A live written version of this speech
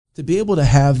to be able to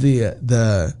have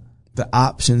the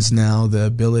options now, the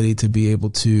ability to be able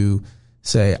to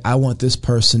say, I want this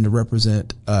person to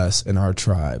represent us and our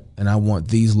tribe, and I want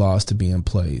these laws to be in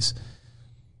place.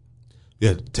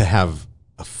 Yeah, to have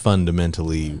a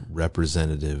fundamentally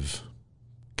representative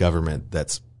government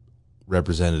that's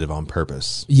representative on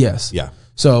purpose. Yes. Yeah.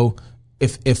 So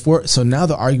so now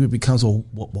the argument becomes, well,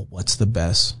 what's the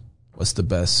best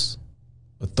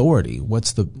authority?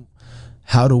 What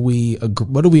do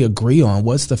we agree on?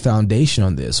 What's the foundation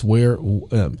on this?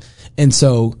 And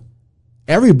so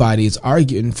everybody is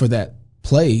arguing for that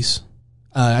place.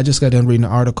 I just got done reading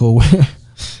an article where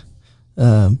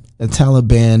a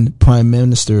Taliban prime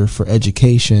minister for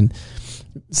education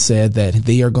said that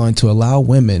they are going to allow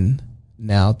women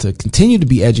now to continue to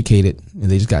be educated. And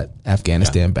they just got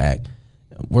Afghanistan back.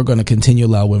 We're going to continue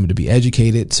to allow women to be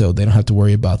educated, so they don't have to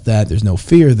worry about that. There's no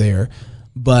fear there,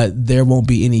 but there won't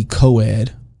be any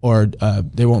co-ed or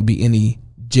there won't be any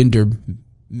gender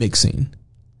mixing.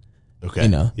 Okay. You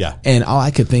know? Yeah. And all I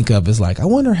could think of is like, I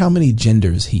wonder how many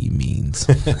genders he means.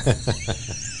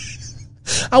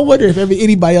 I wonder if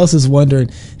anybody else is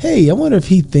wondering, hey, I wonder if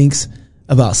he thinks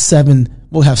about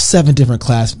we'll have 7 different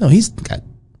classes. No, he's got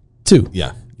 2.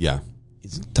 Yeah. Yeah.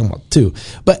 He's talking about 2.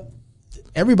 But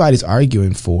everybody's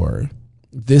arguing for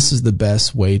this is the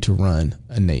best way to run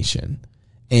a nation.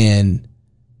 And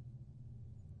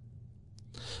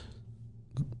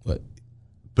what?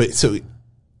 But so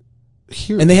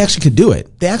here, and they actually could do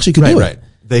it. They actually could do it. Right.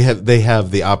 They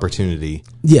have the opportunity.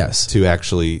 Yes. To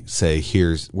actually say,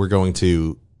 we're going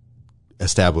to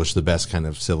establish the best kind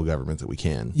of civil government that we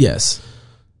can. Yes.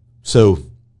 So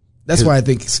that's why I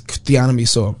think theonomy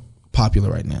is so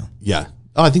popular right now. Yeah.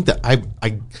 Oh, I think that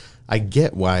I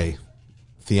get why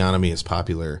theonomy is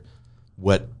popular.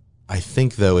 What I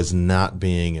think, though, is not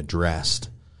being addressed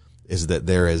is that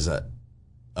there is a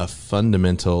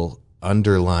fundamental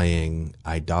underlying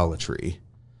idolatry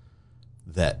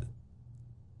that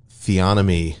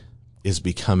theonomy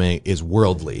is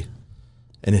worldly,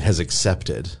 and it has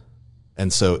accepted.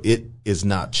 And so it is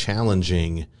not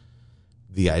challenging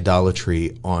the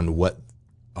idolatry on what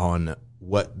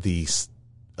the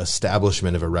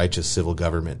establishment of a righteous civil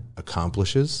government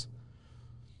accomplishes.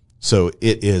 So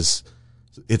it's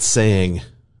saying,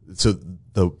 so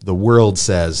the world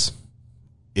says,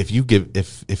 if you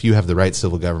have the right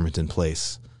civil government in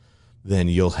place, then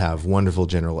you'll have wonderful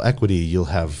general equity, you'll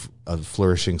have a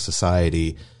flourishing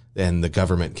society, and the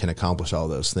government can accomplish all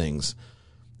those things.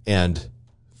 And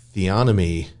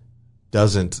theonomy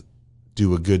doesn't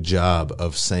do a good job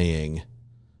of saying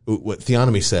what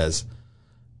theonomy says.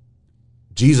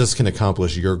 Jesus can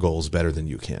accomplish your goals better than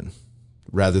you can,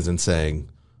 rather than saying,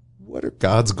 what are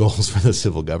God's goals for the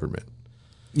civil government?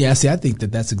 Yeah, see, I think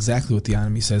that's exactly what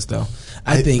theonomy says, though.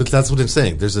 But that's what I'm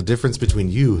saying. There's a difference between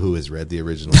you, who has read the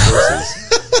original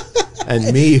sources,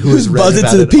 and me, who has read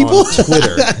about it on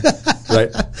Twitter.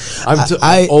 Right?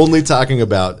 I'm only talking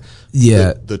about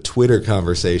the Twitter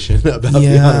conversation about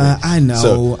theonomy. Yeah, I know.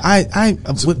 So,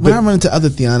 when I run into other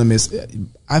theonomists,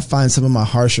 I find some of my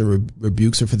harsher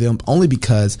rebukes are for them only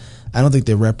because I don't think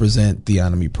they represent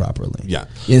theonomy properly. Yeah,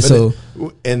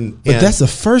 and but that's the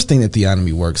first thing that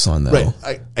theonomy works on, though.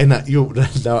 Right,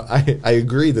 I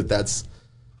agree that that's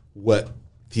what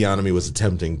theonomy was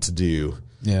attempting to do.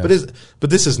 Yeah, but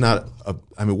this is not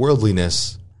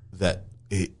worldliness that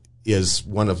is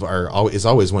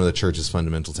always one of the church's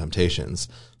fundamental temptations.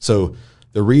 So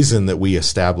the reason that we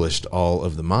established all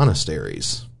of the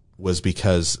monasteries was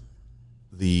because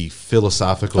the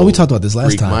philosophical we talked about this last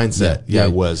Greek time.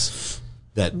 mindset was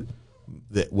that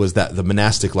the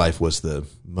monastic life was the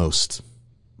most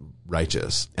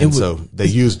righteous, and so they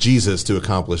used Jesus to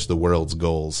accomplish the world's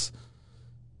goals,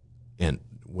 and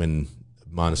when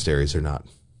monasteries are not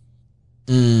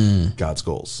God's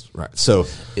goals, right? So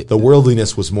the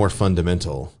worldliness was more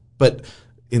fundamental, but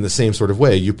in the same sort of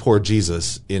way, you pour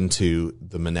Jesus into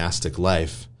the monastic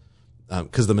life,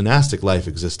 because the monastic life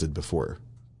existed before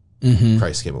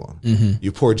Christ came along.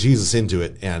 You pour Jesus into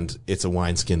it, and it's a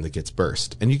wineskin that gets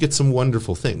burst, and you get some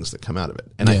wonderful things that come out of it.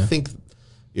 And I think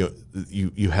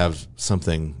you have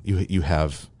something you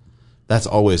have. That's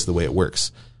always the way it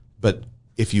works. But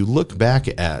if you look back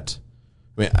at,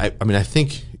 I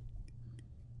think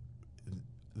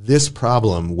this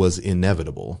problem was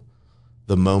inevitable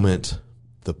the moment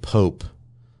the Pope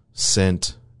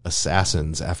sent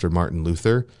assassins after Martin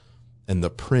Luther, and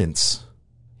the prince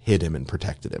hid him and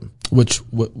protected him.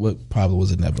 What problem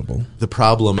was inevitable? The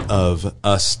problem of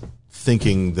us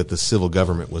thinking that the civil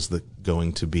government was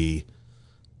going to be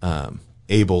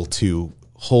able to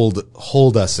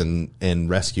hold us and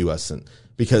rescue us, and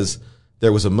because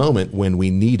there was a moment when we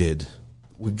needed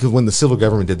when the civil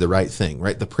government did the right thing,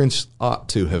 right? The prince ought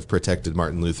to have protected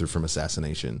Martin Luther from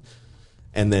assassination.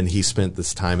 And then he spent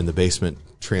this time in the basement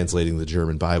translating the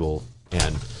German Bible.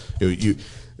 And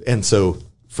and so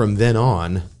from then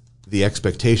on, the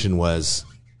expectation was,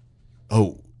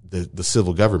 the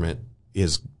civil government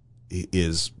is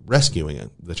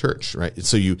rescuing the church, right?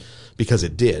 So because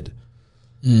it did.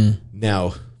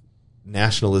 Now,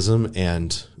 nationalism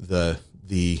and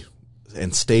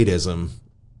and statism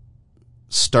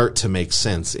start to make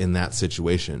sense in that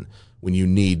situation when you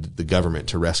need the government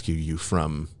to rescue you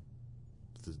from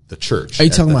the church. Are you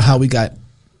talking about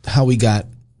how we got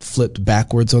flipped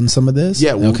backwards on some of this?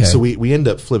 Yeah. Okay. So we end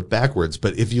up flipped backwards,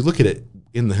 but if you look at it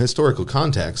in the historical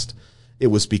context, it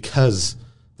was because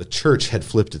the church had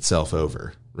flipped itself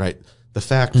over, right? The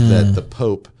fact that the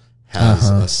Pope has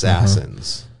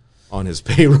assassins on his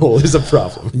payroll is a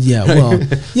problem. Yeah, well,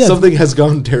 yeah. Something has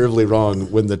gone terribly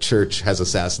wrong when the church has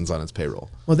assassins on its payroll.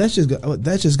 Well, that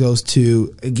just goes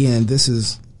to, again,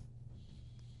 those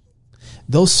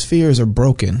spheres are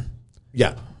broken.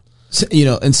 Yeah. So,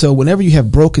 and so whenever you have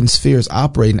broken spheres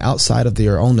operating outside of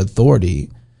their own authority,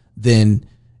 then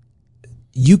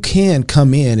you can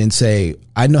come in and say,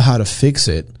 I know how to fix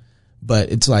it,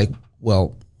 but it's like,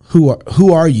 well,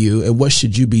 who are you and what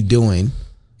should you be doing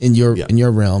in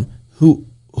your realm?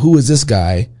 Who is this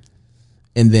guy?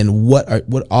 And then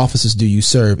what offices do you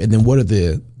serve? And then what are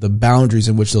the boundaries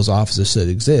in which those offices should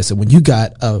exist? And when you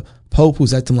got a pope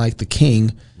who's acting like the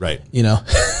king, right?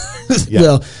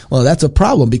 Well, that's a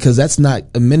problem because that's not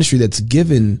a ministry that's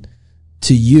given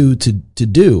to you to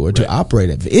do or to operate.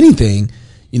 If anything,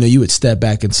 you would step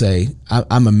back and say,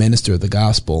 I'm a minister of the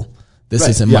gospel. This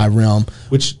isn't my realm.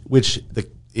 Which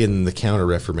in the Counter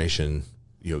Reformation,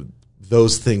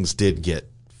 those things did get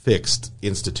fixed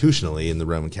institutionally in the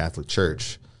Roman Catholic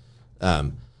Church,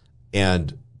 but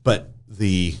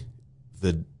the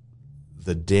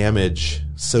damage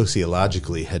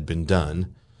sociologically had been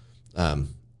done,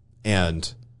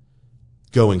 and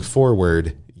going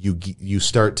forward, you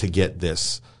start to get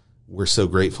this. We're so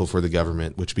grateful for the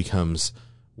government, which becomes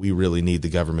we really need the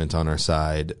government on our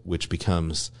side, which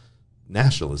becomes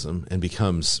nationalism and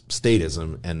becomes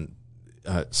statism, and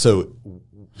so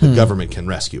the government can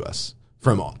rescue us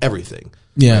from everything.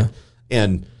 Yeah.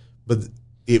 Right? But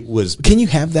it was. Can you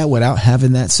have that without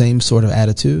having that same sort of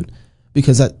attitude?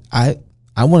 Because I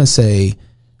want to say,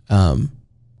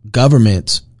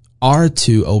 governments are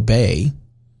to obey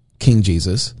King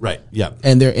Jesus. Right. Yeah.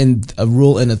 And they're in a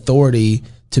rule and authority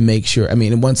to make sure. I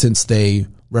mean, in one sense, they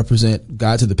represent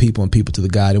God to the people and people to the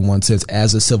God. In one sense,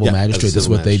 as a civil magistrate, that's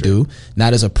what they do.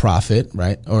 Not as a prophet,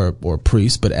 right, or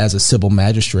priest, but as a civil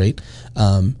magistrate.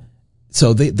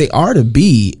 So they are to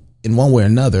be in one way or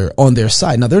another on their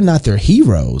side. Now they're not their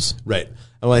heroes, right?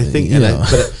 Well, I think,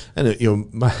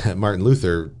 Martin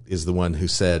Luther is the one who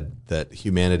said that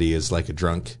humanity is like a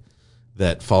drunk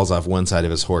that falls off one side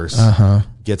of his horse,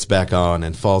 gets back on,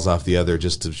 and falls off the other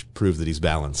just to prove that he's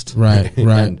balanced. Right.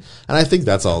 And I think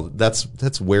that's all.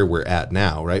 That's where we're at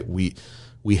now, right? We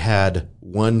had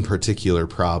one particular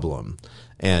problem,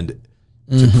 and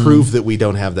to prove that we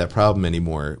don't have that problem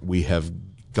anymore, we have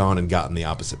gone and gotten the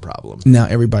opposite problem. Now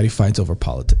everybody fights over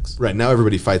politics. Right. Now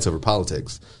everybody fights over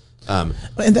politics. And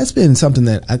that's been something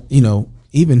that,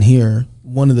 even here,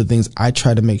 one of the things I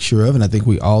try to make sure of, and I think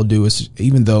we all do, is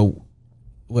even though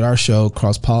with our show,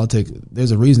 Cross Politics,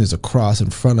 there's a reason there's a cross in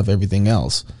front of everything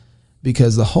else.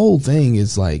 Because the whole thing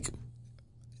is like,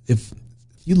 if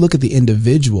you look at the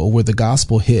individual where the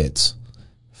gospel hits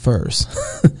first,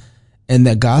 and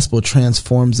that gospel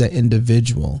transforms that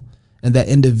individual, and that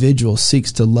individual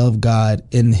seeks to love God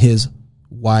in his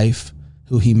wife,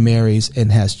 who he marries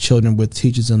and has children with,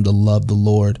 teaches them to love the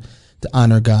Lord, to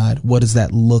honor God. What does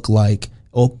that look like?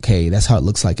 Okay, that's how it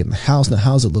looks like in the house. Now,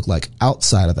 how does it look like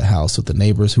outside of the house with the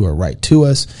neighbors who are right to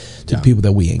us, to the people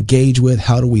that we engage with?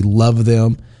 How do we love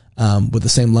them with the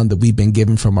same love that we've been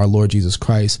given from our Lord Jesus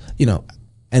Christ?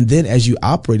 And then as you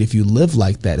operate, if you live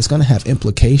like that, it's going to have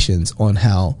implications on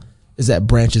how, as that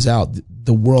branches out,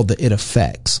 the world that it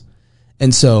affects.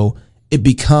 And so it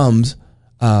becomes,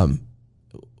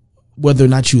 whether or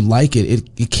not you like it,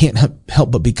 it can't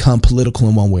help but become political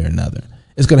in one way or another.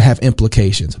 It's going to have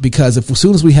implications because as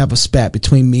soon as we have a spat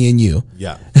between me and you,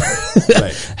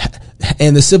 right,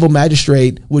 and the civil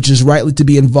magistrate, which is rightly to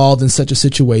be involved in such a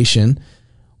situation,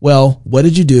 well, what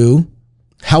did you do?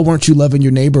 How weren't you loving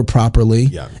your neighbor properly?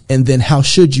 Yeah. And then how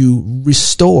should you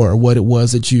restore what it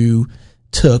was that you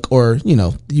took, or,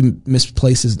 you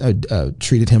misplaced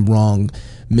treated him wrong,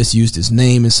 misused his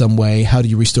name in some way. How do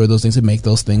you restore those things and make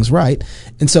those things right?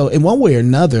 And so in one way or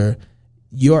another,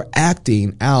 you're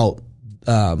acting out,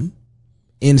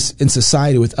 in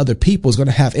society with other people is going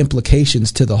to have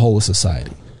implications to the whole of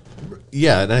society.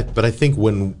 Yeah, but I think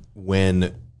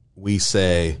when we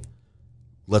say,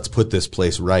 let's put this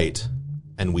place right,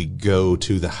 and we go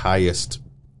to the highest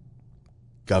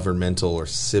governmental or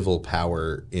civil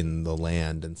power in the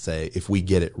land and say, if we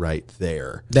get it right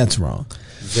there, that's wrong.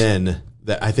 Then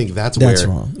I think that's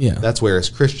wrong. Yeah, that's where as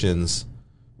Christians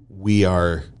we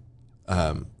are,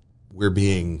 we're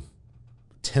being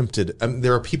tempted.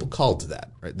 There are people called to that,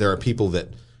 right? There are people that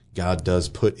God does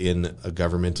put in a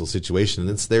governmental situation,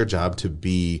 and it's their job to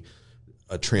be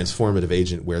a transformative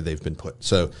agent where they've been put.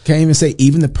 So can't even say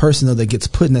even the person though that gets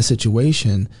put in that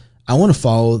situation. I want to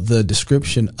follow the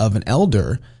description of an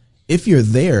elder. If you're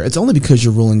there, it's only because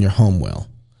you're ruling your home well,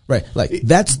 right? Like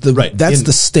that's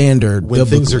the standard when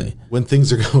biblically. When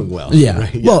things are going well. Yeah.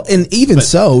 Right? Yeah. Well, and even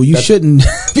so, you shouldn't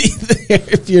be there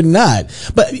if you're not.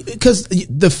 But because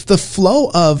the flow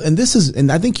of,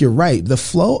 and I think you're right, the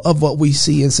flow of what we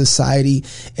see in society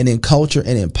and in culture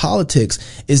and in politics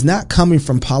is not coming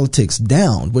from politics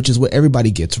down, which is what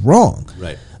everybody gets wrong.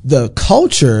 Right. The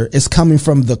culture is coming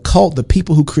from the cult, the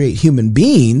people who create human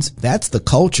beings. That's the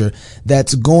culture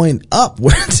that's going up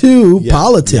to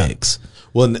politics. Yeah.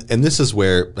 Well, and this is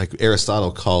where, like,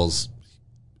 Aristotle calls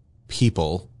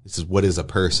people, he says, what is a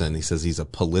person? He says he's a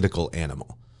political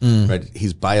animal, right?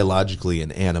 He's biologically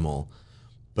an animal,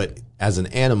 but as an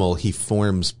animal, he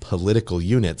forms political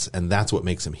units, and that's what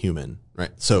makes him human, right?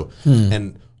 So,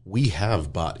 and we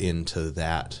have bought into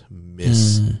that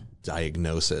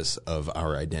misdiagnosis of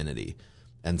our identity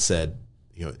and said,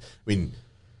 you know, I mean,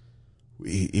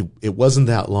 it wasn't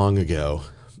that long ago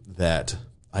that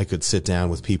I could sit down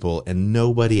with people and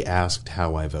nobody asked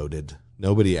how I voted.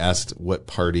 Nobody asked what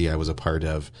party I was a part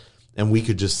of. And we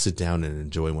could just sit down and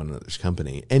enjoy one another's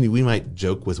company. And we might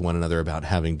joke with one another about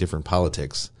having different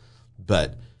politics,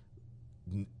 but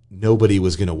nobody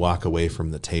was going to walk away from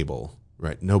the table,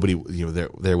 right? Nobody, you know,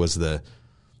 there was the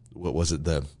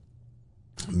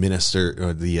minister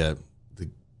or the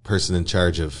person in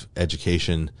charge of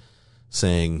education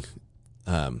saying,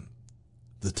 the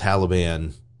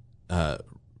Taliban,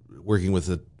 working with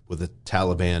the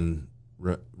Taliban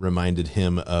reminded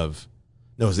him of,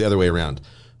 no, it was the other way around.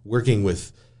 Working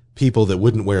with people that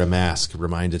wouldn't wear a mask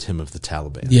reminded him of the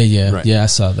Taliban. Yeah. Right. Yeah, I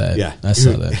saw that. Yeah. I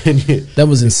saw that. That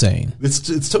was insane.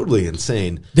 It's totally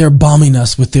insane. They're bombing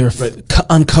us with their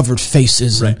uncovered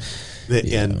faces. Right.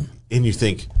 And you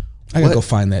think, I gotta go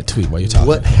find that tweet while you're talking.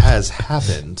 What has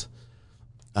happened?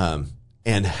 And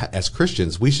as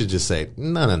Christians, we should just say,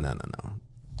 no.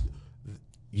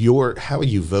 How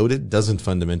you voted doesn't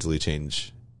fundamentally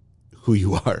change who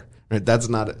you are. Right? That's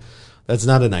not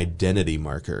an identity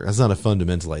marker. That's not a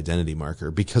fundamental identity marker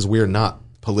because we're not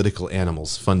political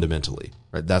animals fundamentally.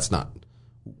 Right? That's not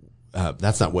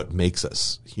what makes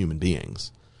us human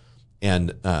beings.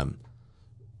 And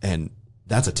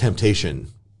that's a temptation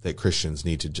that Christians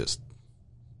need to just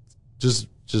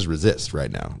resist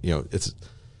right now. You know, it's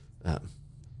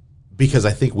because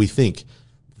I think we think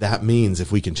that means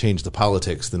if we can change the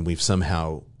politics, then we've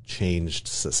somehow changed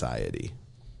society.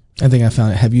 I think I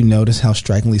found it. Have you noticed how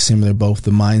strikingly similar both the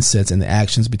mindsets and the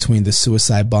actions between the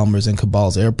suicide bombers in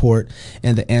Kabal's airport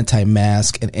and the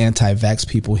anti-mask and anti-vax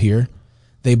people here?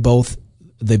 They both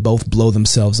blow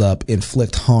themselves up,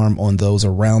 inflict harm on those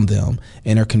around them,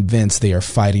 and are convinced they are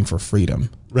fighting for freedom.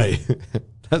 Right.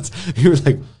 You're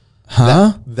like,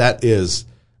 huh? That's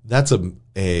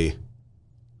a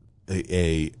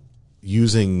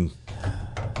using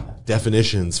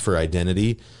definitions for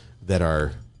identity that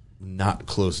are not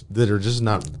close, that are just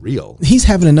not real. He's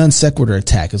having a non sequitur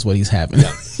attack is what he's having.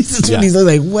 Yeah. He's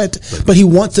like, what? But he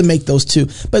wants to make those two.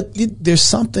 But there's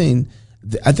something,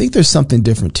 I think there's something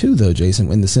different too, though,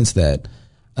 Jason, in the sense that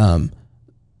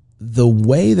the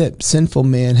way that sinful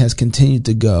man has continued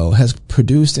to go has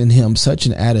produced in him such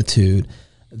an attitude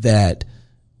that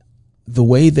the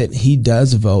way that he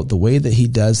does vote, the way that he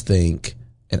does think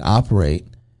and operate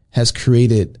has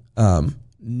created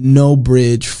no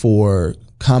bridge for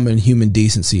common human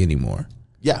decency anymore.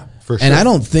 Yeah, for sure. And I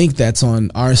don't think that's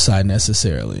on our side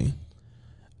necessarily.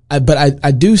 But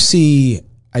I do see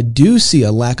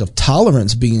a lack of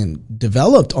tolerance being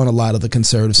developed on a lot of the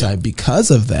conservative side because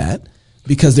of that,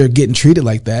 because they're getting treated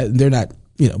like that and they're not,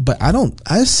 but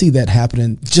I see that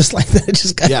happening just like that. I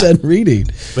just got done reading.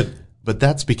 But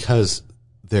that's because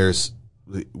there's,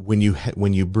 when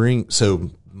you bring,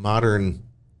 so modern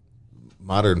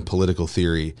political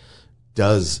theory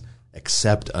does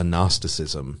accept a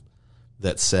Gnosticism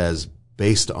that says,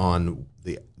 based on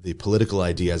the political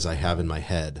ideas I have in my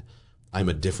head, I'm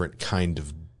a different kind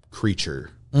of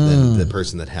creature than the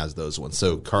person that has those ones.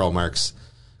 So Karl Marx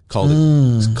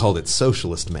called it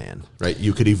socialist man, right?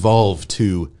 You could evolve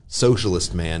to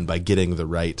socialist man by getting the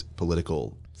right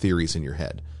political theories in your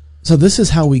head. So this is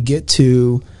how we get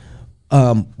to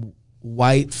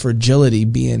white fragility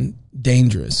being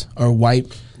dangerous, or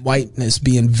whiteness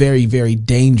being very, very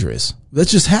dangerous.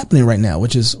 That's just happening right now,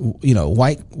 which is,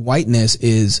 whiteness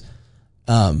is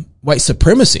white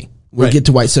supremacy. We'll get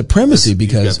to white supremacy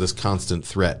because you've got this constant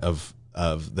threat of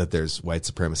that there's white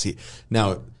supremacy.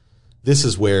 Now, this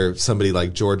is where somebody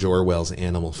like George Orwell's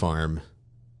Animal Farm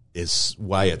is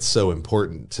why it's so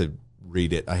important to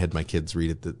read it. I had my kids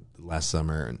read it last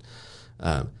summer,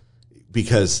 and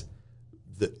because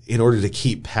in order to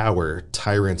keep power,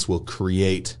 tyrants will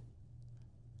create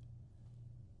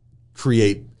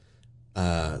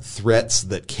threats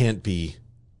that can't be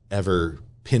ever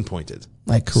pinpointed,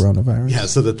 like coronavirus. Yeah,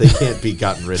 so that they can't be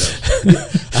gotten rid of.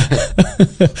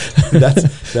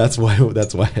 that's why I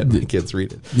had my kids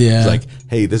read it. Yeah, it's like,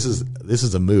 hey, this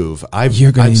is a move. I've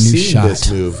seen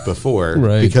this move before,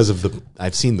 right? Because of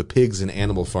I've seen the pigs in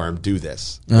Animal Farm do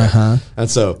this, right? And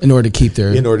so in order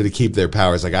to keep their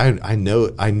powers, like I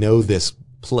know this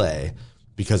play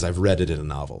because I've read it in a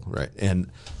novel, right?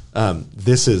 And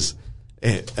this is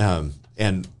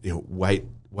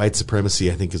white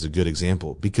supremacy, I think, is a good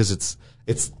example because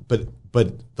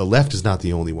but the left is not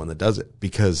the only one that does it,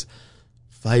 because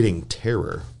fighting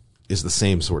terror is the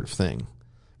same sort of thing,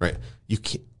 right?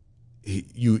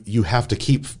 You have to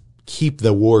keep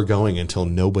the war going until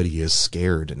nobody is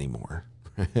scared anymore.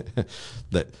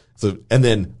 And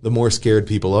then the more scared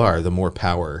people are, the more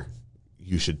power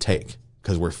you should take,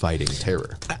 because we're fighting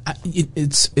terror.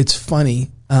 It's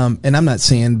funny, and I'm not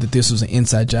saying that this was an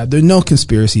inside job. There are no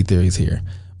conspiracy theories here.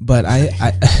 But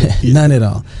I none at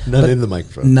all. None in the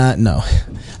microphone. No.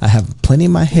 I have plenty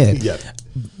in my head. Yep.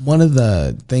 One of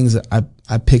the things that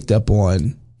I picked up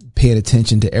on paying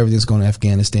attention to everything that's going on in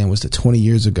Afghanistan was that 20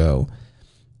 years ago,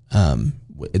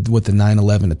 with the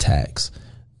 9/11 attacks.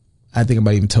 I think I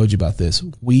might even told you about this.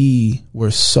 We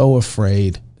were so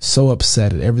afraid, so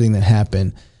upset at everything that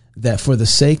happened, that for the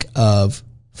sake of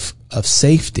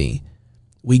safety,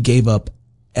 we gave up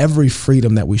every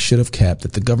freedom that we should have kept,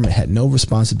 that the government had no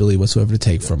responsibility whatsoever to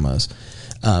take from us.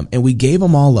 And we gave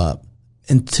them all up,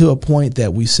 and to a point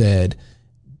that we said,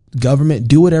 government,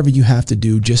 do whatever you have to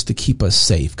do just to keep us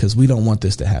safe, because we don't want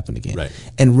this to happen again. Right.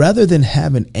 And rather than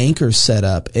have an anchor set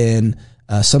up in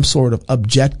some sort of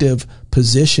objective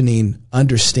positioning,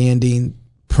 understanding,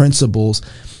 principles,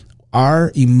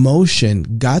 our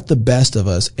emotion got the best of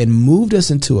us and moved us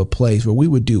into a place where we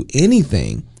would do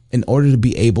anything in order to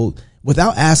be able,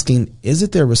 without asking, is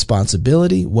it their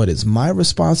responsibility? What is my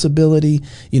responsibility?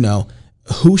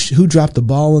 Who dropped the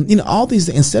ball? And, all these,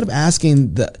 instead of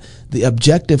asking the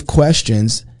objective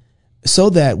questions, so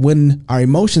that when our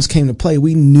emotions came to play,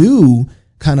 we knew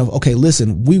kind of, okay,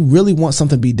 listen, we really want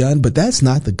something to be done, but that's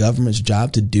not the government's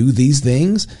job to do these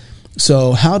things.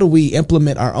 So how do we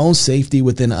implement our own safety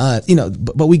within us?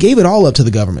 But we gave it all up to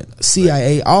the government,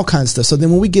 CIA, all kinds of stuff. So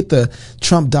then when we get the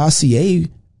Trump dossier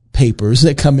papers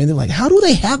that come in, they're like, how do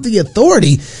they have the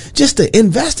authority just to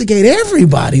investigate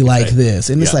everybody like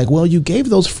this? And it's like, well, you gave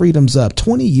those freedoms up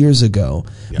 20 years ago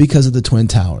because of the Twin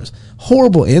Towers.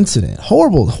 Horrible incident.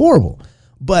 Horrible.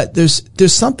 But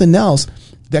there's something else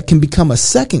that can become a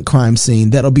second crime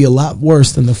scene that'll be a lot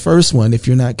worse than the first one if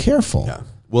you're not careful. Yeah.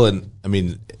 Well,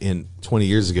 in 20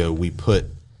 years ago, we put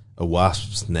a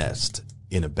wasp's nest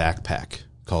in a backpack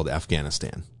called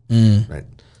Afghanistan. Right?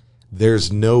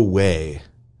 There's no way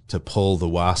to pull the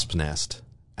wasp nest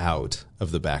out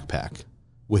of the backpack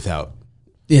without.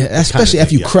 Yeah, especially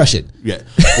if you crush it. Yeah.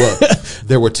 Well,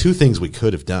 there were two things we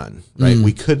could have done, right?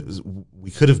 We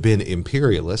could have been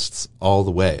imperialists all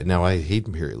the way. Now, I hate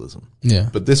imperialism. Yeah.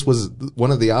 But this was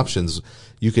one of the options.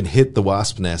 You can hit the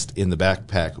wasp nest in the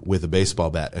backpack with a baseball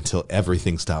bat until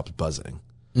everything stops buzzing.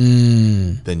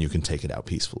 Then you can take it out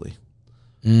peacefully.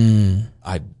 That's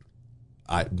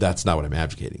not what I'm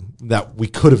advocating. That we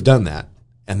could have done that,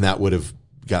 and that would have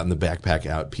gotten the backpack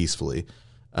out peacefully,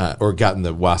 or gotten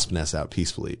the wasp nest out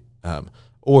peacefully.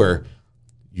 Or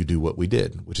you do what we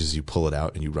did, which is you pull it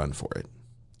out and you run for it.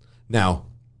 Now,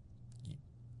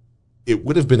 it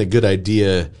would have been a good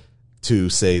idea to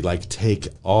say, like, take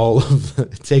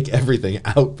everything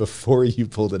out before you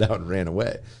pulled it out and ran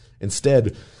away.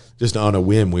 Instead, just on a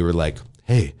whim, we were like,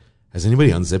 hey, has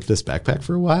anybody unzipped this backpack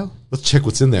for a while? Let's check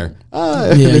what's in there.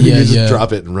 Just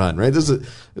drop it and run, right? It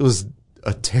was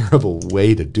a terrible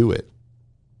way to do it.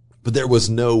 But there was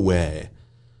no way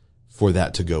for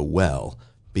that to go well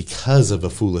because of a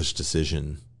foolish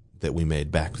decision that we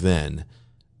made back then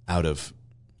out of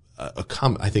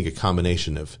I think a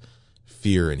combination of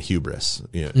fear and hubris.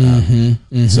 You know,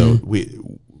 So we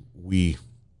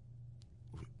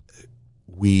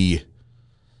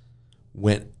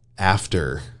went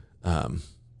after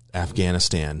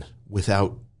Afghanistan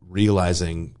without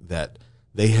realizing that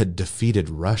they had defeated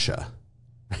Russia.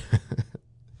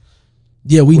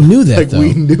 Yeah, we knew that. Though.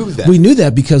 We knew that. We knew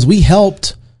that because we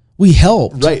helped.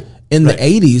 Right. In the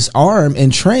 80s, arm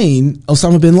and train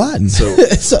Osama bin Laden.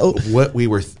 So what we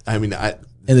were, and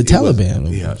the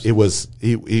Taliban. It was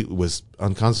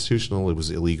unconstitutional. It was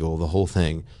illegal, the whole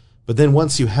thing. But then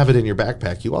once you have it in your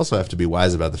backpack, you also have to be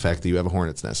wise about the fact that you have a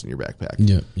hornet's nest in your backpack.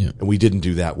 Yeah. And we didn't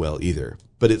do that well either.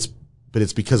 But it's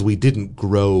because we didn't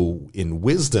grow in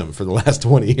wisdom for the last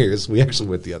 20 years. We actually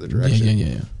went the other direction.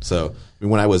 Yeah. So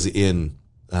when I was in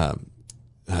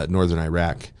northern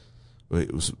Iraq,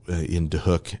 it was in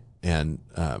Dahuk, and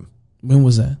when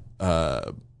was that?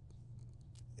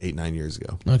 8-9 years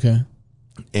ago. Okay.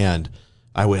 And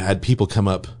I had people come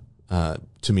up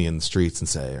to me in the streets and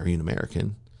say, "Are you an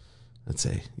American?" I'd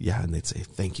say, "Yeah," and they'd say,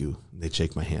 "Thank you." And they'd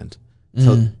shake my hand.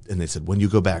 And they said, "When you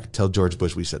go back, tell George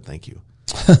Bush we said thank you."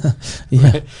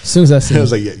 Yeah. Right? As soon as I see, I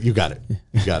was like, "Yeah, you got it.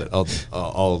 You got it.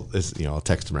 I'll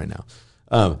text him right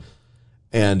now."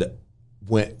 And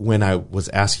when I was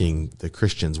asking the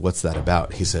Christians, "What's that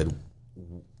about?" He said,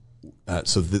 I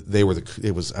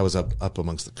was up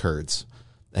amongst the Kurds,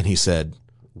 and he said,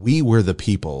 "We were the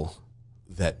people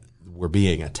that were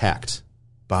being attacked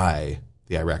by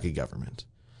the Iraqi government.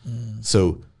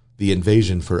 So the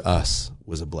invasion for us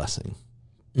was a blessing."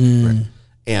 Right?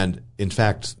 And in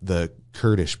fact, the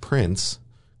Kurdish prince,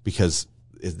 because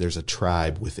there's a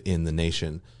tribe within the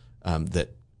nation that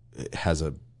has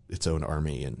its own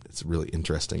army, and it's really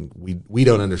interesting. We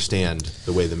don't understand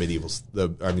the way the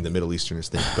Middle Easterners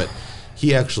think, but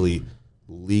he actually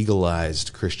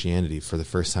legalized Christianity for the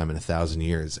first time in 1,000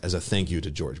 years as a thank you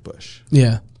to George Bush.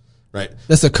 Yeah. Right.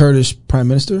 That's the Kurdish prime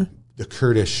minister? The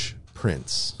Kurdish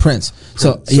prince.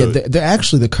 So they're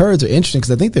actually, the Kurds are interesting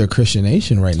because I think they're a Christian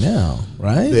nation right now,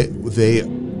 right? They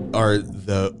are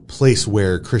the place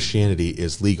where Christianity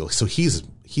is legal. So he's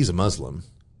a Muslim,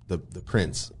 the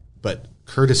prince, but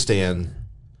Kurdistan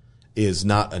is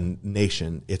not a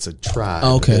nation; it's a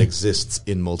tribe that exists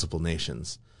in multiple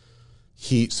nations.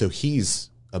 He's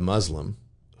a Muslim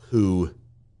who,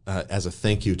 as a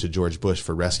thank you to George Bush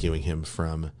for rescuing him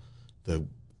from the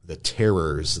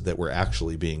terrors that were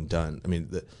actually being done. I mean,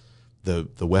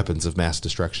 the weapons of mass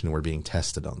destruction were being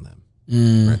tested on them.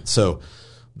 Right? So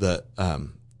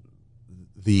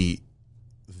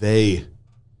they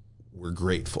were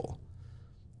grateful.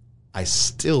 I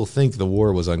still think the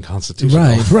war was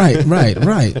unconstitutional. Right.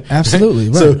 Absolutely.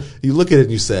 Right. So you look at it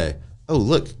and you say, "Oh,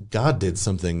 look, God did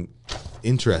something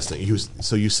interesting."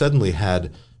 So you suddenly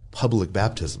had public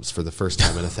baptisms for the first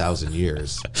time in 1,000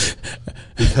 years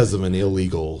because of an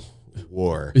illegal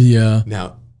war. Yeah.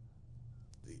 Now,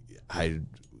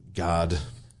 God,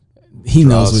 He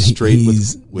knows what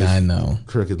he's with I know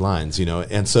crooked lines,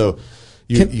 and so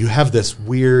you have this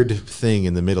weird thing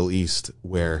in the Middle East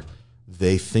where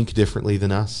they think differently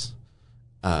than us,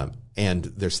 and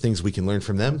there's things we can learn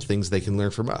from them, things they can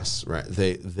learn from us. Right?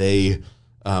 They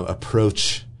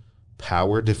approach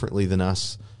power differently than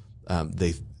us.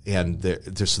 There's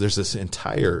this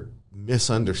entire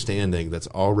misunderstanding that's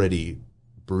already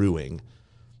brewing,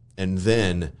 and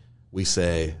then we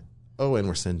say, "Oh, and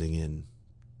we're sending in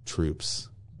troops,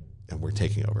 and we're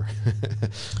taking over."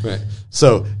 Right?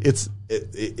 So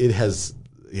it has.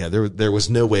 Yeah, there was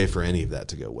no way for any of that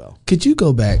to go well. Could you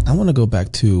go back? I want to go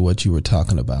back to what you were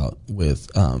talking about with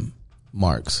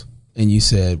Marx, and you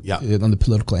said on the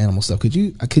political animal stuff.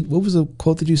 What was the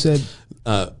quote that you said?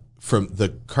 From the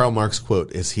Karl Marx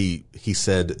quote is he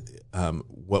said,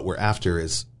 "What we're after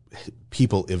is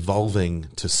people evolving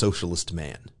to socialist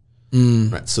man,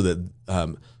 right? So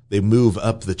that they move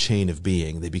up the chain of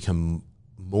being, they become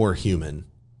more human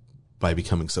by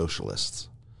becoming socialists."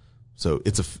 So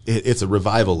it's a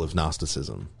revival of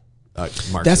Gnosticism.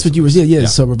 Marxism. That's what you were saying. Yeah.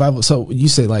 So revival. So you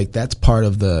say like that's part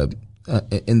of the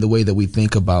in the way that we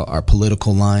think about our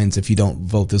political lines. If you don't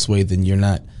vote this way, then you're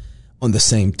not on the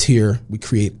same tier. We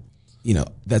create,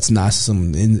 that's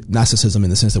Gnosticism in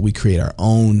the sense that we create our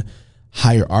own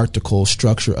hierarchical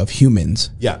structure of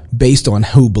humans. Yeah. Based on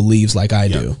who believes like I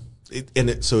do.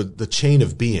 So the chain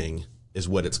of being is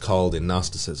what it's called in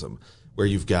Gnosticism, where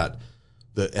you've got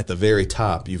at the very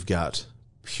top, you've got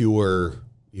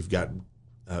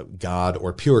God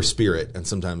or pure spirit, and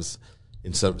sometimes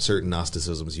in certain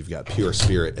Gnosticisms you've got pure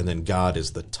spirit, and then God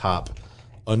is the top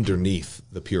underneath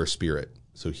the pure spirit.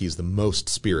 So he's the most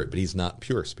spirit, but he's not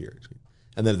pure spirit.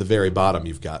 And then at the very bottom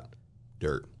you've got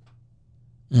dirt,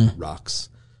 rocks,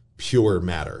 pure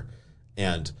matter,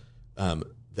 and and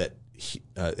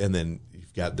then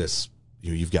you've got this.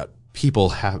 You've got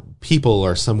people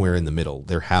are somewhere in the middle.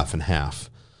 They're half and half,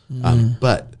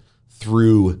 but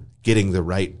through getting the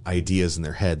right ideas in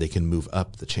their head, they can move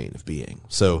up the chain of being.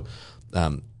 So,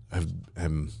 I'm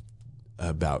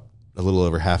about a little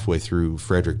over halfway through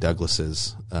Frederick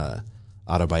Douglass's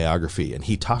autobiography, and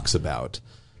he talks about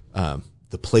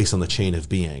the place on the chain of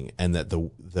being, and that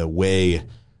the way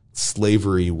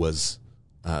slavery was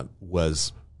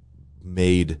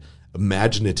made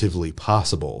imaginatively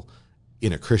possible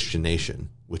in a Christian nation,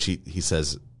 which he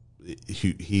says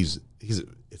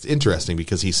it's interesting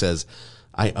because he says,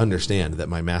 I understand that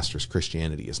my master's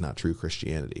Christianity is not true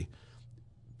Christianity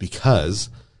because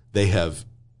they have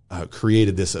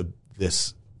created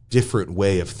this different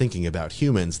way of thinking about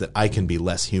humans that I can be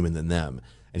less human than them.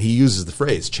 And he uses the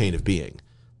phrase chain of being.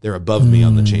 They're above me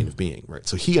on the chain of being, right?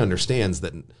 So he understands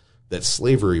that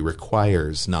slavery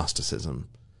requires Gnosticism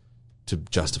to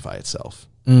justify itself.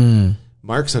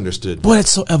 Marx understood. Boy,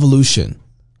 it's so evolution.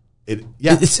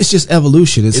 It's just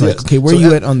evolution. It's like, okay, where are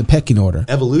you at on the pecking order?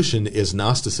 Evolution is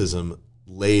Gnosticism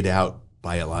laid out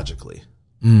biologically,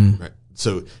 right?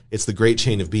 So it's the great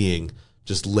chain of being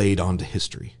just laid onto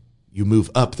history. You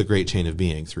move up the great chain of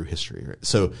being through history, right?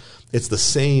 So it's the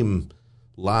same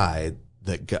lie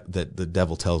that the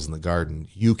devil tells in the garden.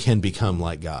 You can become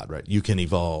like God, right? You can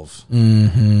evolve.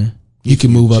 Mm-hmm. You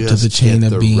can move up to the chain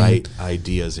of being. The right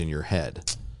ideas in your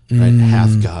head. Right?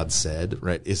 Hath God said,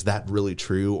 right? Is that really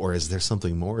true, or is there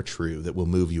something more true that will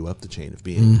move you up the chain of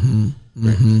being? Mm-hmm.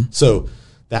 Right? Mm-hmm. So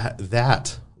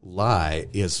that lie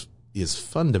is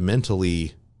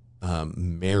fundamentally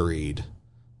married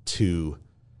to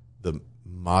the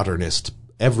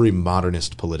every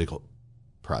modernist political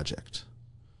project,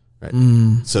 right?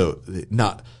 So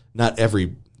not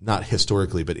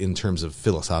historically, but in terms of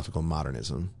philosophical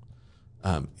modernism,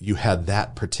 you had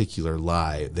that particular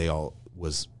lie.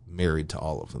 Was married to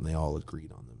all of them. They all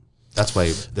agreed on them. That's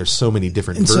why there's so many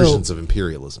different versions of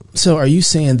imperialism. So are you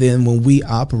saying then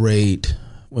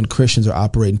when Christians are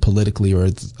operating politically or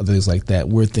things like that,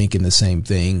 we're thinking the same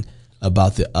thing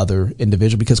about the other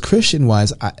individual? Because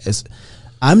Christian-wise,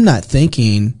 I'm not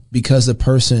thinking because the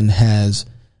person has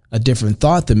a different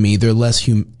thought than me, they're less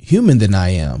human than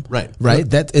I am. Right. Right.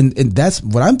 That and that's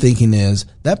what I'm thinking is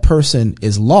that person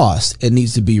is lost and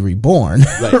needs to be reborn.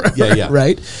 Right. Yeah.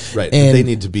 Right. Right. And they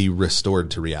need to be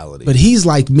restored to reality. But he's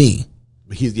like me.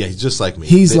 He's just like me.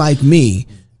 He's like me.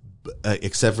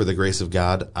 Except for the grace of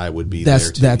God, I would be there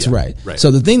too. That's right.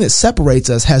 So the thing that separates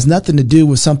us has nothing to do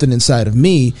with something inside of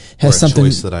me. Has something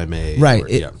choice that I made. Right.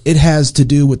 It has to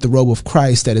do with the robe of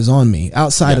Christ that is on me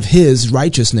outside of his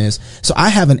righteousness. So I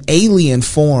have an alien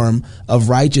form of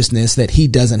righteousness that he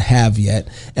doesn't have yet.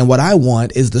 And what I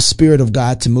want is the Spirit of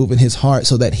God to move in his heart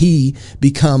so that he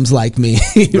becomes like me.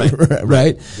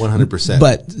 Right. 100%.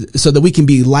 But so that we can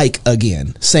be like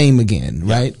again, same again,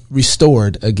 right?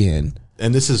 Restored again.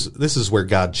 And this is where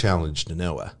God challenged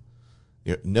Noah.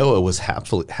 Noah was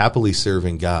happily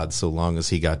serving God so long as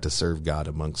he got to serve God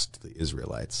amongst the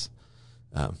Israelites,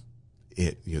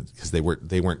 because they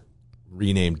weren't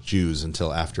renamed Jews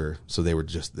until after. So they were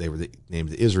named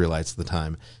the Israelites at the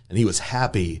time, and he was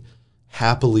happily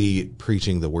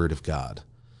preaching the word of God.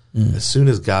 As soon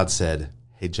as God said,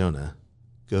 "Hey Jonah,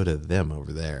 go to them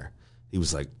over there," he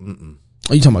was like, "Mm-mm."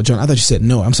 Are you talking about Jonah? I thought you said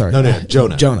Noah. I'm sorry. No,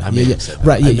 Jonah. Jonah. I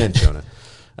meant Jonah.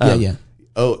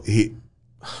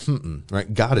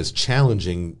 Right. God is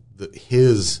challenging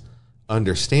his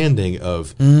understanding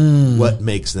of what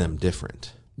makes them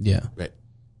different. Yeah. Right.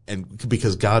 And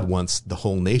because God wants the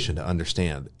whole nation to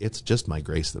understand, it's just my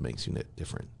grace that makes you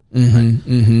different. Mm-hmm, right?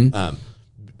 Mm-hmm.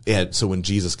 And so when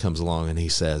Jesus comes along and he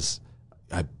says,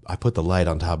 I put the light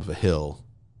on top of a hill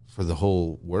for the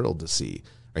whole world to see.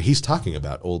 Right? He's talking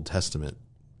about Old Testament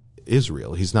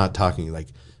Israel. He's not talking like,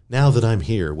 now that I'm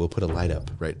here, we'll put a light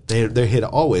up, right? There had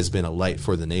always been a light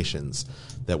for the nations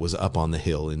that was up on the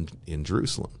hill in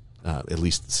Jerusalem, at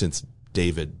least since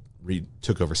David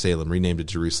took over Salem, renamed it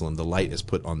Jerusalem. The light is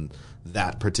put on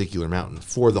that particular mountain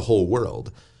for the whole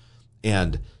world.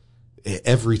 And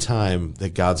every time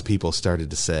that God's people started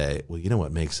to say, well, you know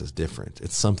what makes us different?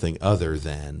 It's something other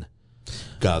than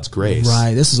God's grace.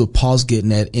 Right. This is what Paul's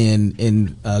getting at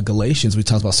in Galatians. We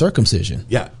talked about circumcision.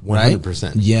 Yeah, 100%.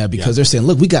 Right? Yeah, because they're saying,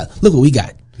 look what we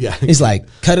got. Yeah. It's like,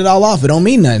 cut it all off. It don't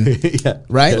mean nothing. Yeah.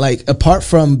 Right? Yeah. Like, apart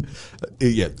from...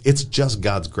 Yeah, it's just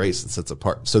God's grace that sets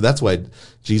apart. So that's why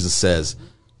Jesus says,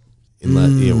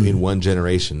 in one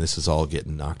generation, this is all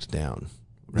getting knocked down.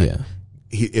 Right? Yeah.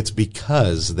 It's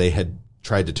because they had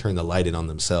tried to turn the light in on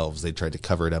themselves. They tried to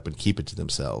cover it up and keep it to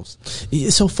themselves.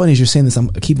 It's so funny as you're saying this. I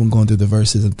keep on going through the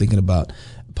verses. I'm thinking about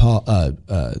Paul.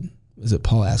 Was it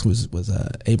Paul asked was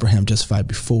Abraham justified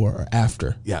before or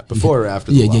after? Yeah, before or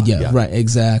after the law. Yeah. Right,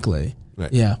 exactly.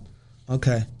 Right. Yeah.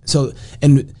 Okay. So,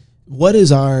 and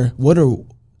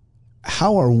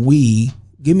how are we?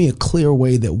 Give me a clear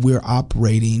way that we're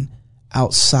operating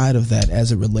outside of that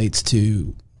as it relates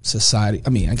to society.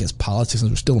 I mean, I guess politics, since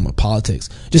we're still in politics.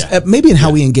 Just maybe in how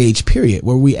we engage. Period.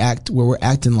 Where we're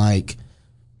acting like,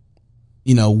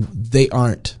 we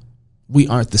aren't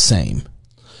the same.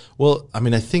 Well, I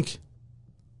mean, I think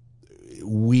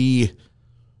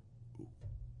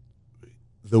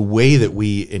the way that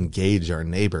we engage our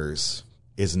neighbors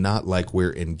is not like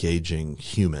we're engaging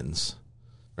humans,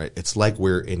 right? It's like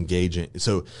we're engaging.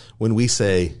 So when we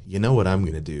say, you know what I'm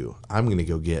going to do? I'm going to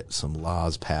go get some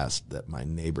laws passed that my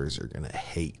neighbors are going to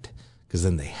hate, because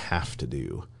then they have to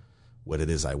do what it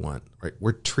is I want, right?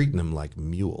 We're treating them like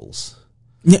mules.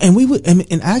 Yeah,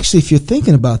 and actually, if you're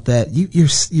thinking about that,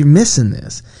 you're missing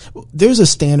this. There's a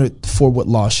standard for what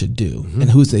law should do and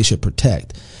who they should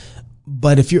protect.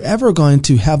 But if you're ever going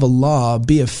to have a law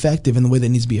be effective in the way that it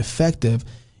needs to be effective,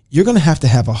 you're going to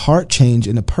have a heart change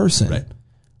in a person,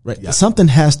 right? Yeah. Something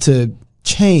has to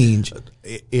change.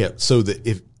 Yeah. So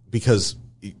because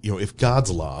if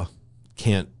God's law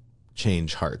can't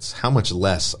change hearts, how much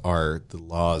less are the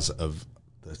laws of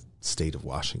the state of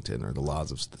Washington or the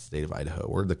laws of the state of Idaho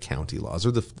or the county laws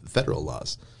or the federal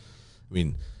laws? I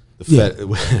mean,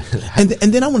 and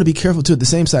then I want to be careful too at the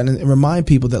same side and remind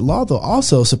people that law though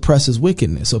also suppresses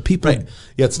wickedness. So people,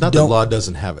 it's not that law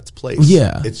doesn't have its place.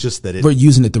 Yeah, it's just that we're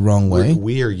using it the wrong way.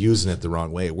 We are using it the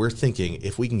wrong way. We're thinking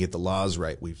if we can get the laws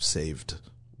right, we've saved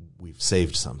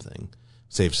something.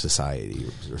 Save society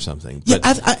or something. But,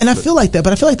 I feel like that,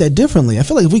 but I feel like that differently. I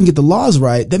feel like if we can get the laws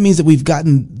right, that means that we've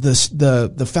gotten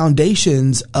the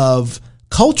foundations of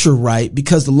culture right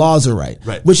because the laws are right.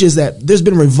 Which is that there's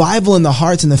been revival in the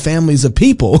hearts and the families of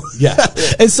people. Yeah.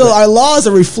 And so our laws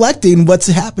are reflecting what's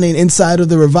happening inside of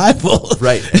the revival.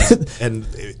 Right. And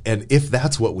if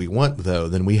that's what we want though,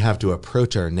 then we have to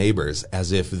approach our neighbors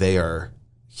as if they are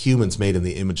humans made in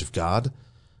the image of God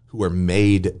who are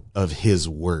made of his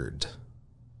word.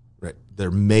 Right.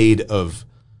 They're made of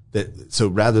that. So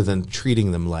rather than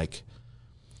treating them like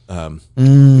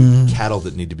cattle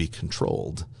that need to be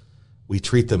controlled, we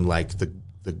treat them like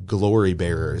the glory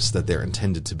bearers that they're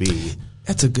intended to be.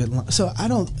 That's a good line. So I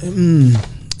don't,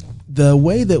 the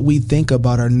way that we think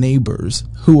about our neighbors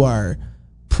who are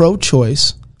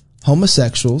pro-choice,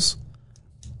 homosexuals,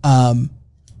 and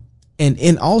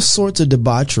in all sorts of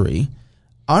debauchery,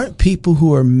 aren't people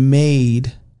who are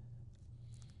made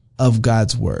of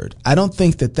God's word. I don't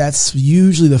think that that's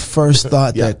usually the first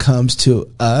thought that comes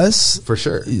to us. For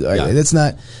sure. That's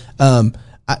not,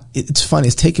 it's funny.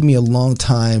 It's taken me a long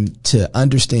time to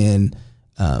understand,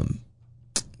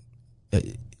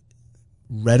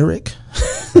 rhetoric.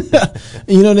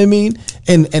 You know what I mean?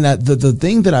 And the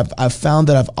thing that I've found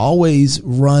that I've always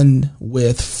run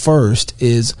with first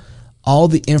is all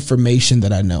the information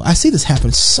that I know. I see this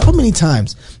happen so many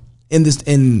times in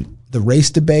the race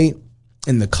debate,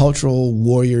 in the cultural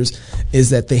warriors, is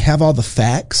that they have all the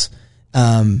facts,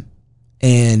 and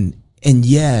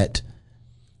yet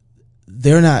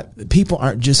people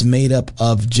aren't just made up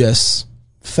of just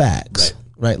facts,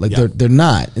 right? Like they're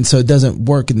not. And so it doesn't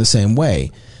work in the same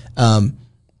way. And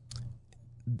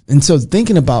so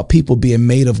thinking about people being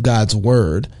made of God's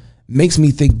word makes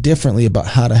me think differently about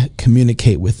how to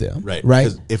communicate with them. Right.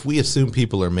 Because if we assume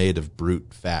people are made of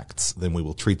brute facts, then we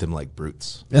will treat them like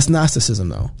brutes. That's Gnosticism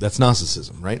though. That's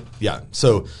Gnosticism, right? Yeah.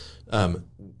 So,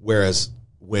 whereas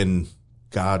when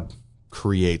God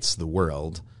creates the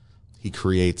world, he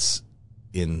creates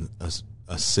in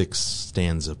a 6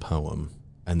 stanza poem,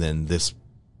 and then this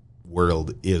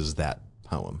world is that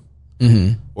poem,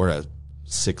 or a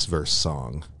 6 verse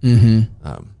song.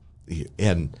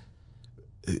 And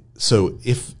so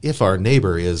if our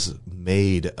neighbor is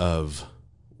made of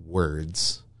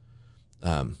words,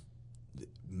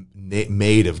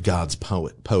 made of God's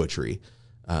poetry,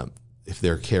 if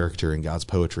they're a character in God's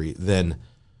poetry, then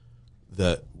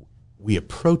we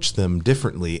approach them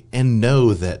differently and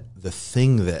know that the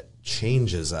thing that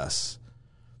changes us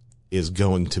is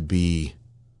going to be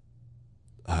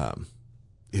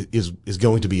is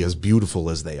going to be as beautiful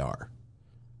as they are,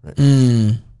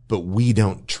 right? But we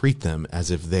don't treat them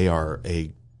as if they are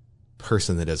a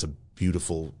person that has a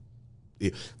beautiful.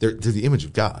 They're the image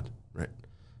of God, right?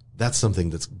 That's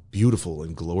something that's beautiful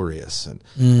and glorious, and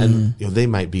they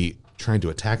might be trying to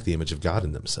attack the image of God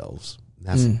in themselves.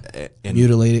 And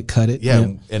mutilate it, cut it.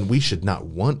 Yeah, and we should not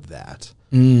want that.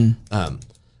 Not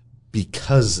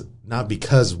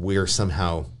because we're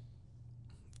somehow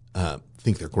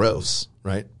think they're gross,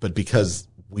 right? But because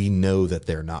we know that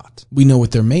they're not. We know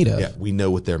what they're made of. Yeah, we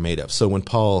know what they're made of. So when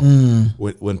Paul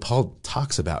when Paul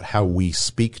talks about how we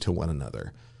speak to one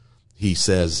another, he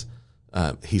says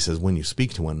when you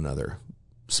speak to one another,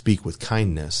 speak with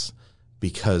kindness,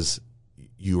 because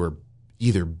you are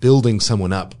either building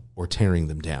someone up or tearing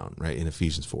them down, right? In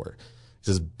Ephesians 4. He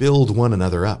says, build one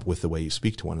another up with the way you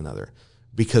speak to one another,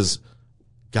 because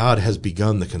God has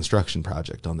begun the construction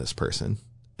project on this person.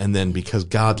 And then because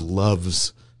God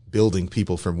loves building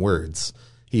people from words,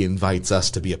 he invites us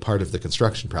to be a part of the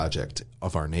construction project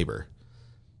of our neighbor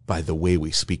by the way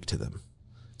we speak to them.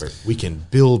 We can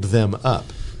build them up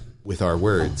with our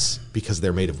words because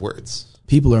they're made of words.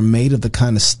 People are made of the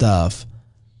kind of stuff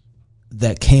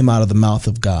that came out of the mouth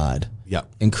of God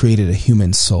and created a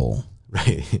human soul.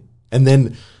 Right. And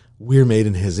then we're made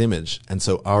in his image. And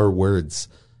so our words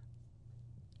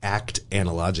act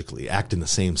analogically, act in the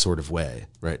same sort of way,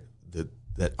 right?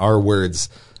 That our words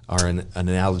are an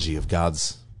analogy of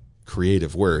God's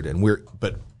creative word.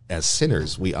 But as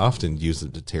sinners, we often use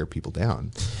them to tear people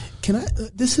down.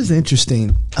 This is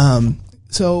interesting.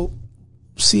 So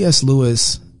C.S.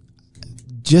 Lewis,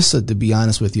 just to be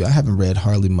honest with you, I haven't read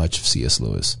hardly much of C.S.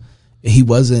 Lewis. He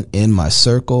wasn't in my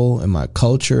circle, in my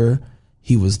culture.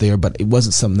 He was there, but it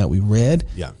wasn't something that we read.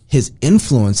 Yeah. His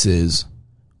influences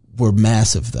were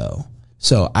massive, though.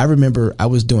 So I remember I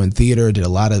was doing theater, did a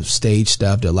lot of stage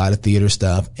stuff, did a lot of theater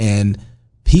stuff, and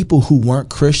people who weren't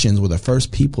Christians were the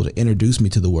first people to introduce me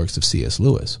to the works of C.S.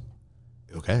 Lewis.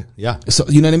 Okay, yeah. So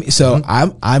you know what I mean? So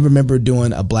I remember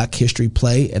doing a Black History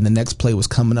play, and the next play was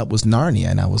coming up was Narnia,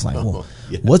 and I was like, well,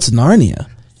 what's Narnia?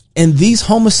 And these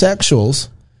homosexuals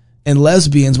and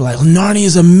lesbians were like, well, Narnia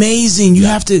is amazing. You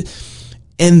have to...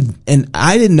 And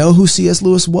I didn't know who C.S.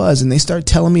 Lewis was, and they start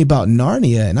telling me about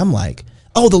Narnia, and I'm like,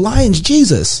 oh, the lion's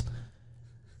Jesus.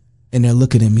 And they're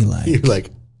looking at me like... You're like,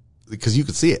 because you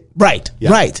could see it. Right,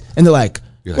 right. And they're like,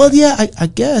 well, yeah, I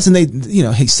guess. And they,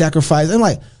 he sacrificed. And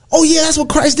like, oh, yeah, that's what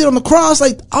Christ did on the cross.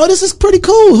 Like, oh, this is pretty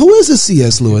cool. Who is this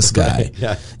C.S. Lewis guy? Right,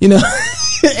 yeah.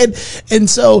 And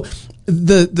so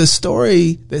the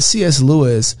story that C.S.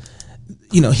 Lewis...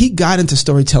 he got into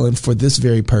storytelling for this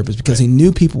very purpose because he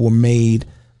knew people were made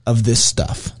of this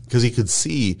stuff. Because he could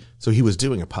see, so he was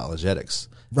doing apologetics.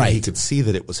 Right. He could see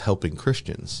that it was helping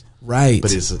Christians. Right.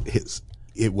 But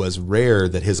it was rare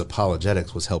that his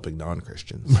apologetics was helping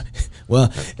non-Christians. Right.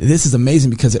 Well, this is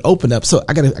amazing because it opened up. So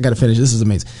I gotta finish. This is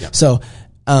amazing. Yeah. So,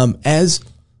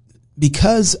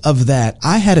 because of that,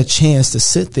 I had a chance to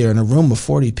sit there in a room of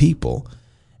 40 people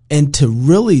and to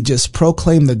really just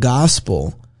proclaim the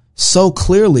gospel so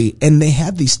clearly, and they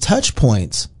had these touch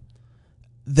points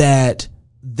that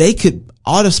they could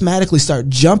automatically start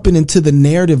jumping into the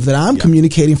narrative that I'm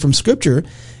communicating from scripture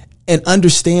and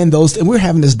understand those. And we're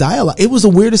having this dialogue. It was the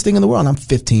weirdest thing in the world. I'm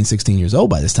 15, 16 years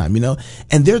old by this time,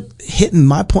 and they're hitting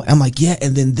my point. I'm like, yeah.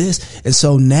 And then this. And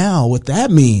so now what that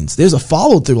means, there's a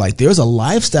follow through, like there's a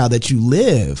lifestyle that you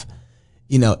live,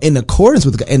 in accordance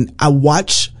with, and I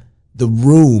watch the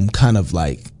room kind of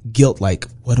like guilt, like,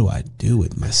 what do I do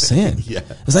with my sin?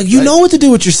 It's like, you know what to do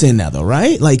with your sin now though,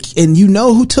 right? Like, and you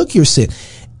know who took your sin.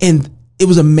 And it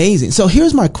was amazing. So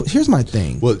here's my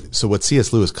thing. Well, so what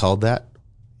C.S. Lewis called that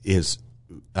is,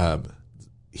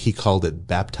 he called it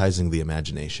baptizing the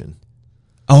imagination.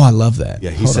 Oh, I love that.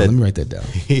 Yeah. Hold on, let me write that down.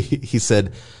 He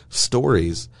said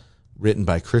stories written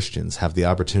by Christians have the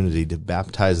opportunity to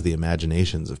baptize the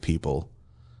imaginations of people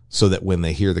so that when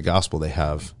they hear the gospel, they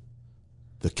have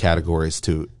the categories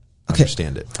to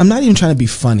understand it. I'm not even trying to be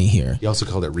funny here. He also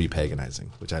called it repaganizing,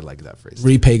 which I like that phrase.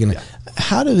 Repaganizing.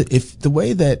 Yeah. If the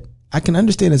way that I can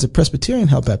understand as a Presbyterian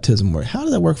how baptism works, how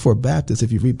does that work for a Baptist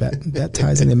if you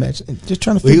baptize in the imagination? Just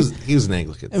trying to figure. Well, he was an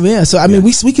Anglican. Yeah. So I mean,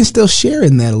 we can still share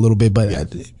in that a little bit, but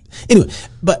anyway.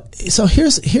 But so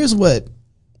here's what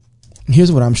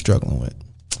I'm struggling with.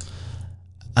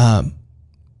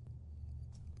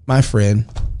 My friend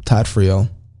Todd Friel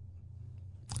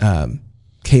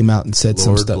came out and said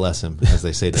some stuff. Bless him, as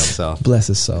they say down south. Bless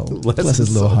his soul. Bless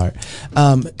his little heart.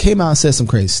 Came out and said some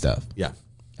crazy stuff. Yeah.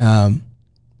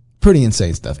 Pretty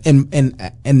insane stuff.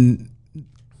 And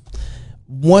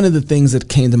one of the things that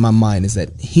came to my mind is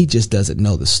that he just doesn't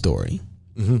know the story.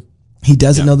 Mm-hmm. He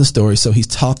doesn't know the story, so he's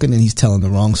talking and he's telling the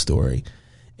wrong story,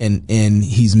 and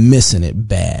he's missing it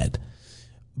bad.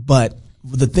 But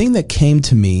the thing that came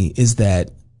to me is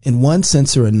that in one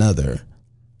sense or another,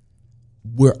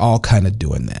 we're all kind of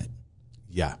doing that.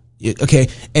 Yeah. Okay.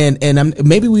 And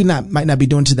maybe might not be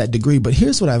doing to that degree, but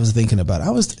here's what I was thinking about.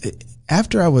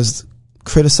 After I was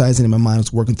criticizing in my mind. I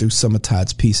was working through some of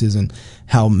Todd's pieces and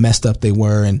how messed up they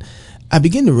were. And I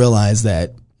began to realize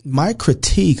that my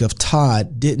critique of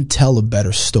Todd didn't tell a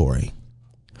better story.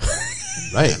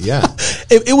 Right. Yeah.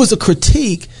 It was a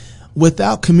critique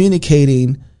without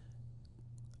communicating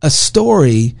a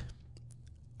story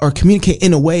or communicate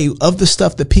in a way of the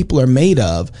stuff that people are made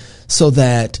of, so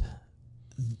that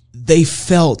they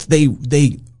felt they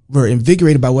were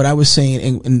invigorated by what I was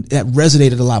saying, and that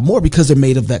resonated a lot more because they're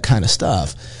made of that kind of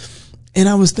stuff. And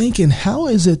I was thinking, how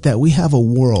is it that we have a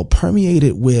world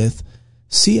permeated with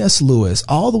C.S. Lewis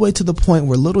all the way to the point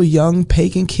where little young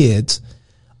pagan kids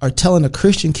are telling a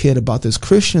Christian kid about this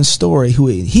Christian story who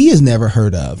he has never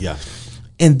heard of. Yeah.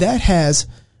 And that has,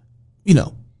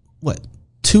 what,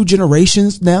 2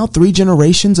 generations now, 3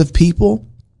 generations of people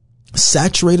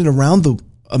saturated around the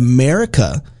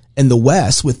America and the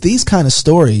West with these kind of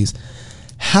stories.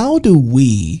 How do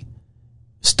we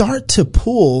start to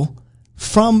pull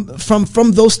from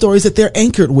those stories that they're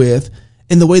anchored with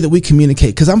in the way that we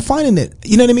communicate? Because I'm finding that,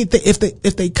 you know what I mean?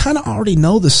 If they kind of already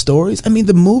know the stories, I mean,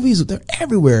 the movies, they're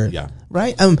everywhere. Yeah.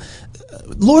 Right.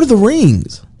 Lord of the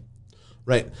Rings.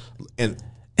 Right.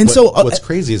 And so what's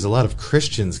crazy is a lot of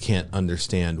Christians can't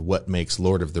understand what makes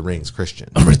Lord of the Rings Christian.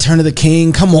 Return of the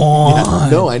King. Come on. Yeah,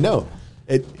 no, I know.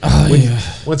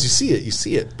 Once you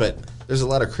see it, but there's a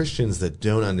lot of Christians that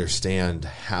don't understand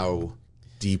how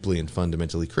deeply and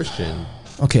fundamentally Christian.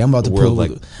 Okay, I'm about to world pull.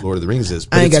 like Lord of the Rings is.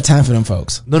 I ain't got time for them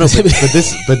folks. No, but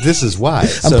this is why.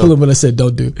 I'm pulling what I said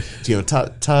don't do.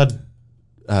 Todd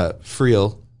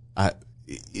Friel,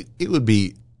 it would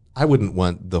be. I wouldn't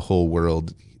want the whole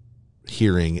world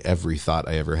hearing every thought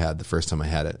I ever had the first time I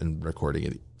had it and recording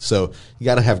it. So you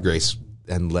got to have grace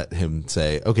and let him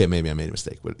say, okay, maybe I made a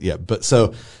mistake. But yeah,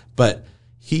 but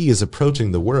he is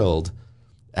approaching the world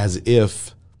as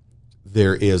if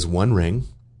there is one ring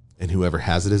and whoever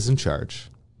has it is in charge.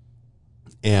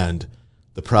 And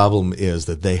the problem is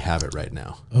that they have it right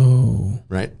now. Oh.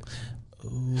 Right?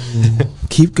 Ooh.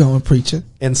 Keep going, preacher.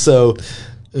 And so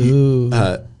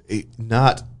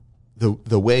not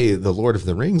the way the Lord of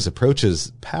the Rings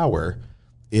approaches power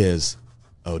is,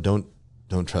 don't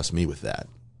trust me with that.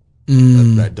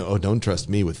 Right? Don't trust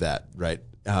me with that. Right.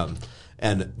 And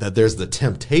that there's the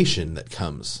temptation that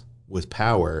comes with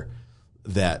power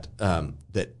that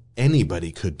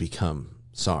anybody could become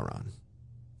Sauron.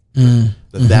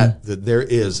 That there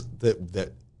is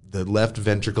that the left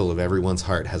ventricle of everyone's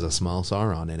heart has a small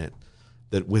Sauron in it,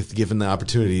 that with given the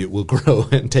opportunity it will grow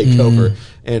and take over,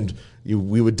 and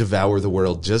we would devour the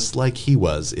world just like he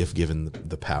was if given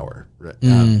the power. Right?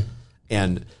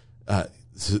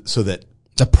 So that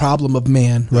the problem of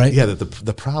man, right? Yeah, that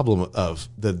the problem of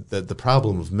the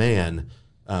problem of man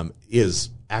is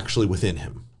actually within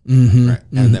him, right?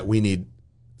 And that we need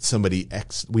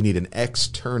we need an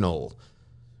external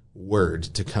word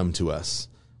to come to us.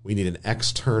 We need an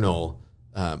external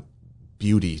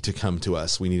beauty to come to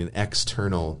us. We need an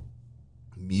external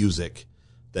music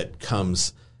that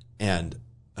comes and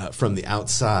from the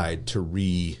outside to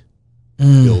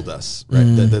rebuild us, right?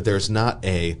 That there's not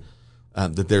a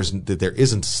that there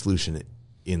isn't a solution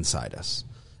inside us,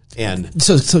 and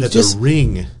so that just, the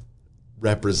ring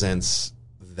represents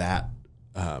that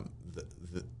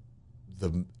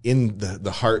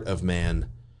the heart of man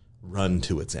run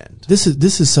to its end. This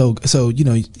is so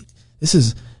this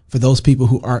is for those people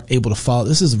who aren't able to follow.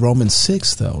 This is Romans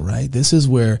 6 though, right? This is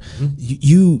where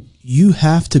you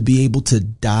have to be able to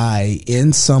die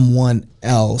in someone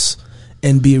else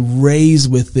and be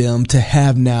raised with them to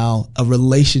have now a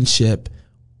relationship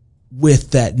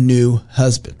with that new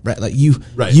husband, right? Like you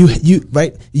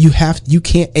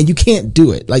can't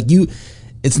do it. Like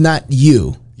it's not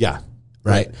you. Yeah.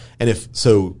 Right. And if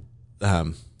so,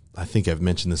 I think I've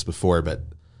mentioned this before, but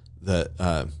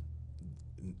the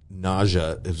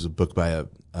Nausea, it was a book by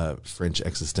a French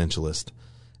existentialist,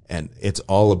 and it's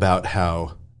all about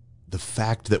how the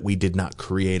fact that we did not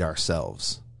create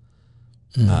ourselves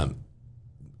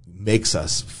makes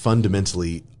us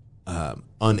fundamentally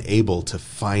unable to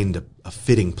find a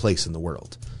fitting place in the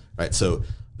world, right? So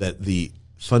that the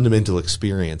fundamental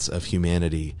experience of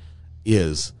humanity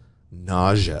is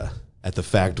nausea at the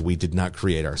fact we did not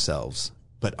create ourselves,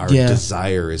 but our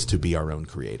desire is to be our own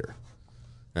creator,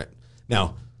 right?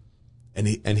 Now, and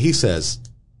he says,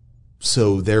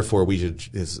 so therefore we should,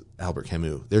 is Albert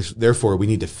Camus, therefore we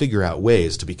need to figure out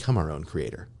ways to become our own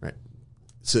creator, right?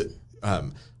 So,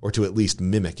 or to at least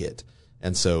mimic it.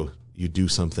 And so you do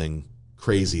something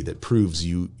crazy that proves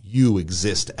you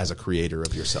exist as a creator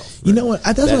of yourself. Right? You know what?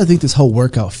 That's what I think this whole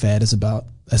workout fad is about.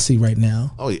 I see right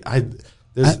now. Oh,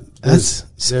 there's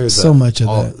so much of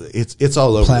that. It's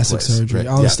all over plastic the place, surgery, right?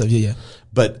 all this stuff. Yeah.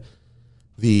 But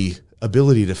the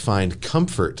ability to find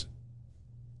comfort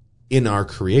in our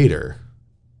Creator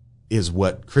is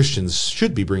what Christians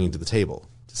should be bringing to the table.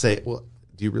 To say, well,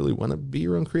 do you really want to be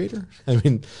your own creator? I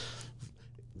mean,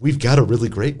 we've got a really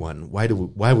great one.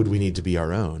 Why would we need to be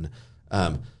our own?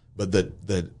 But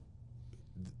the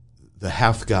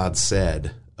hath God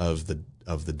said of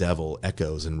the devil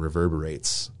echoes and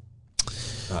reverberates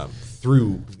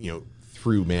through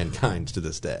mankind to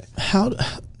this day.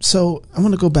 So I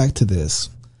want to go back to this,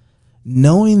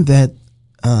 knowing that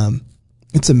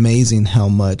it's amazing how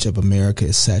much of America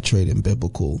is saturated in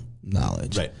biblical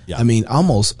knowledge. Right. Yeah. I mean,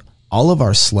 almost all of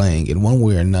our slang in one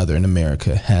way or another in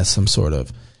America has some sort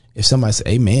of, if somebody says,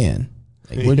 amen,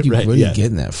 like, where are you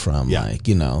getting that from? Yeah. Like,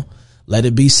 let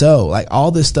it be so, like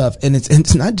all this stuff. And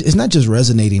it's not just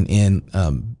resonating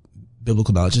in,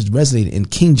 biblical knowledge, it's resonating in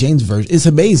King James Version. It's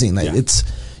amazing. Like it's,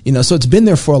 so it's been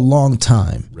there for a long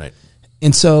time. Right.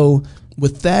 And so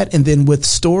with that, and then with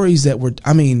stories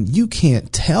you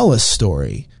can't tell a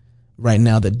story right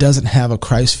now that doesn't have a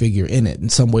Christ figure in it in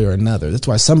some way or another. That's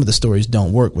why some of the stories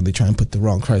don't work when they try and put the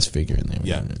wrong Christ figure in there.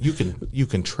 Yeah. You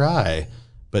can try,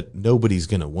 but nobody's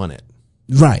going to want it.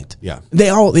 Right. Yeah.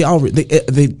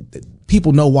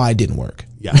 People know why it didn't work.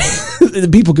 Yeah.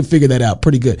 People can figure that out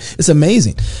pretty good. It's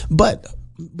amazing. But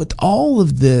with all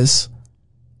of this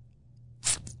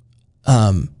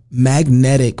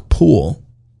magnetic pull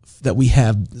that we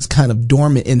have is kind of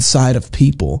dormant inside of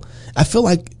people, I feel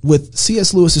like with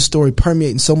C.S. Lewis's story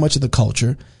permeating so much of the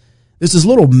culture, there's this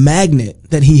little magnet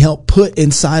that he helped put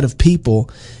inside of people,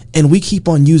 and we keep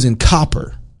on using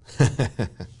copper. I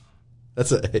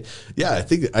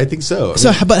think so.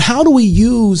 But how do we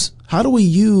use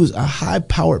a high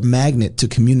powered magnet to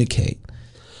communicate?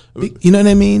 You know what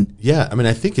I mean? Yeah. I mean,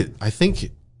 I think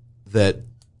that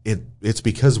it's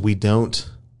because we don't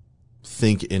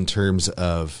think in terms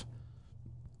of,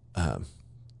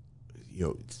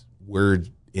 word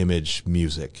image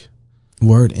music.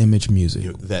 Word image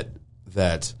music.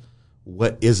 That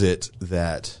what is it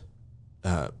that,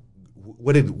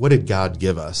 what did God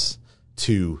give us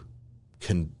to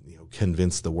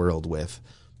convince the world with?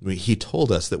 I mean, he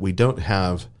told us that we don't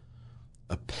have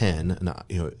a pen.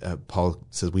 Paul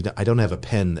says I don't have a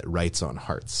pen that writes on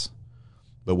hearts,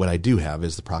 but what I do have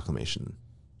is the proclamation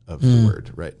of the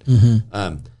word, right?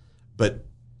 Mm-hmm. But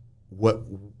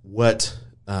what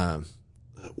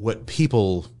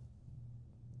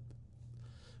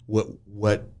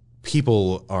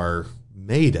people are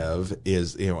made of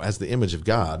is, as the image of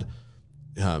God,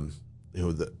 there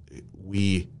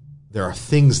are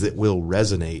things that will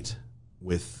resonate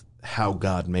with how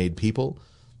God made people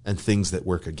and things that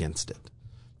work against it.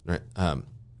 Right.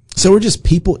 So we're just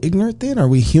people ignorant then? Are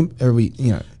we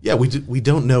Yeah, we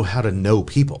don't know how to know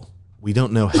people. We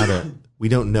don't know we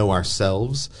don't know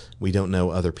ourselves. We don't know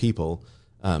other people.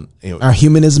 Our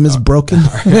humanism is broken.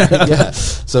 Yeah.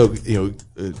 So,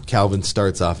 Calvin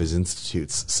starts off his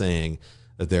Institutes saying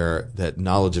that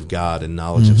knowledge of God and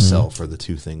knowledge of self are the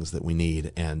two things that we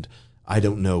need. And I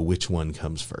don't know which one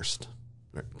comes first,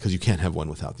 because you can't have one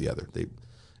without the other.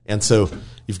 And so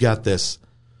you've got this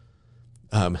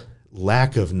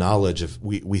lack of knowledge of,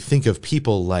 we think of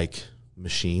people like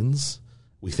machines.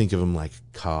 We think of them like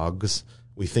cogs.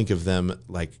 We think of them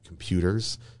like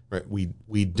computers, right?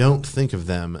 We don't think of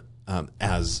them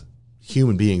as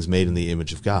human beings made in the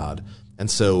image of God.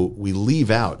 And so we leave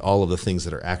out all of the things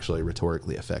that are actually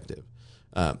rhetorically effective.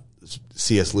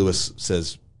 C.S. Lewis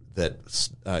says that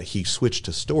he switched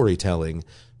to storytelling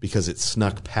because it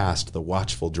snuck past the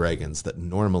watchful dragons that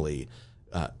normally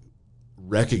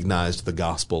recognized the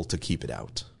gospel to keep it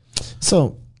out.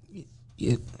 So,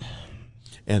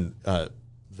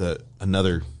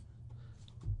 another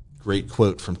great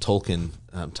quote from Tolkien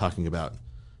talking about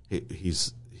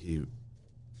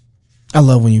I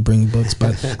love when you bring books,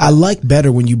 but I like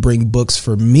better when you bring books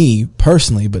for me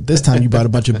personally. But this time you brought a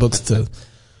bunch of books to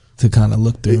kind of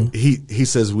look through. He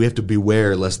says we have to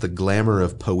beware lest the glamour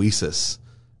of poesis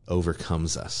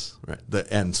overcomes us, right?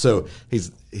 And so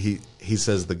he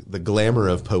says the glamour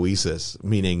of poesis,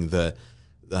 meaning that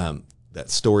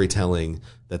storytelling,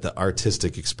 that the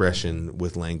artistic expression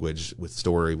with language, with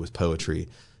story, with poetry.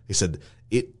 He said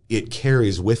it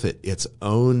carries with it its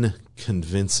own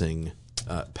convincing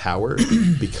power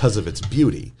because of its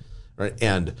beauty, right?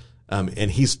 And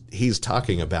he's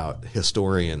talking about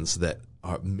historians that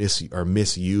are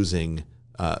misusing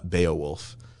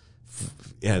Beowulf,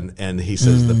 and he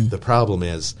says the problem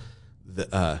is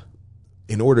that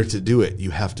in order to do it,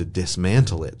 you have to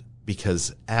dismantle it,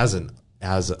 because as a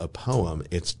poem,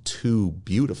 it's too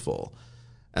beautiful,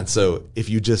 and so if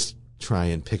you just try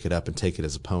and pick it up and take it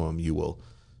as a poem, you're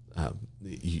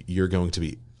going to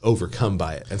be overcome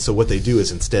by it. And so what they do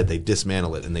is instead they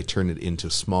dismantle it and they turn it into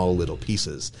small little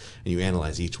pieces, and you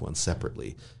analyze each one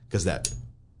separately, because that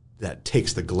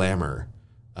takes the glamour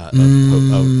of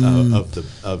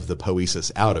the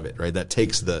poesis out of it, right? That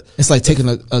takes it's like taking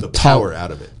the tall power out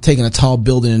of it, taking a tall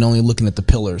building and only looking at the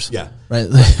pillars. Yeah, right.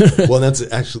 Well, that's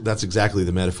exactly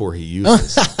the metaphor he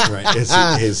uses. Right?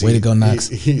 Way to go, Knox.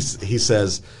 He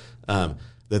says that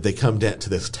they come down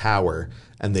to this tower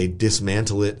and they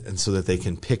dismantle it, and so that they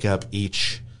can pick up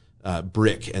each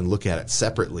brick and look at it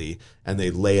separately, and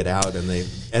they lay it out,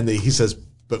 and he says,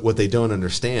 but what they don't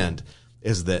understand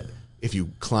is that if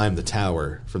you climb the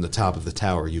tower, from the top of the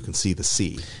tower, you can see the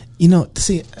sea.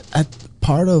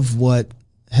 Part of what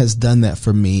has done that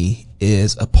for me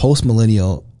is a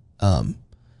post-millennial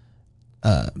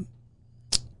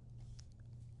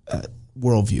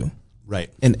worldview. Right.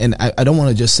 And I don't want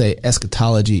to just say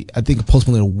eschatology. I think a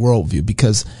post-millennial worldview,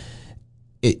 because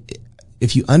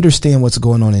if you understand what's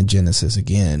going on in Genesis,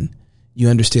 again, you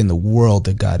understand the world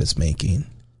that God is making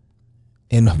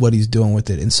and what he's doing with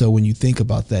it. And so when you think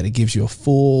about that, it gives you a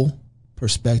full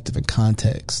perspective and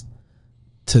context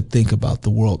to think about the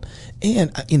world.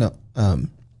 And,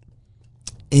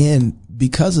 and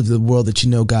because of the world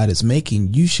that God is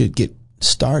making, you should get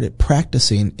started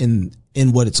practicing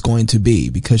in what it's going to be,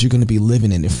 because you're going to be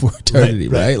living in it for eternity,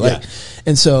 right? Like, yeah.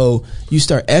 And so you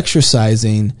start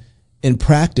exercising in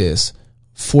practice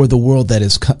for the world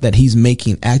that he's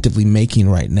actively making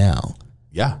right now.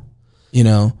 Yeah.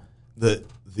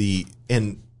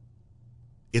 And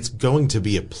it's going to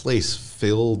be a place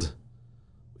filled.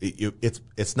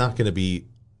 It's not going to be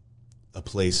a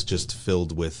place just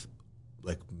filled with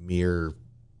like mere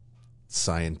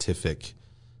scientific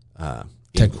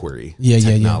inquiry,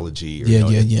 technology.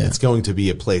 It's going to be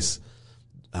a place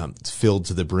filled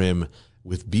to the brim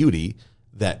with beauty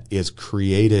that is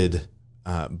created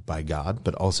by God,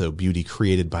 but also beauty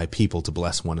created by people to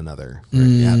bless one another.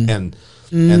 Right?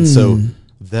 And so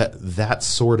that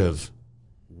sort of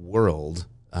world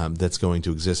that's going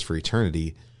to exist for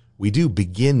eternity, we do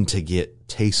begin to get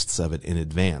tastes of it in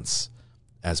advance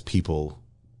as people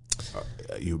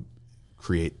you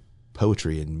create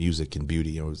poetry and music and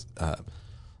beauty.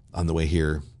 On the way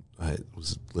here, I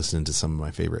was listening to some of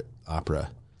my favorite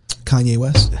opera. Kanye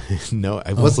West? No,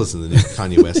 I was listening to the new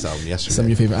Kanye West album yesterday. Some of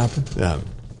your favorite opera?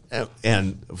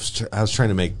 And I was trying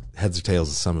to make heads or tails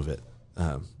of some of it.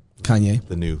 Kanye?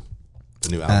 The new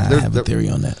album. I have a theory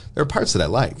on that. There are parts that I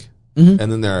like, and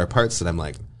then there are parts that I'm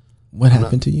like, what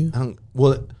happened to you?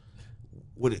 What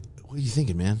are you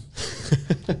thinking, man?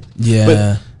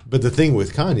 Yeah. But the thing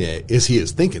with Kanye is he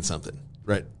is thinking something,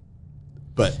 right?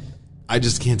 But I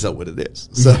just can't tell what it is.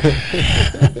 So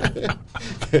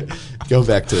go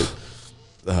back to,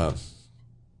 I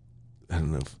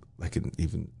don't know if I can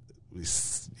even,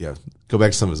 go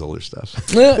back to some of his older stuff.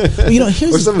 Or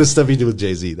some of the stuff he did with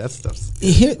Jay-Z. That stuff's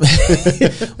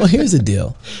well, here's the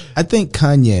deal. I think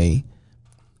Kanye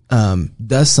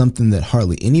does something that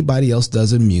hardly anybody else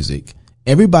does in music.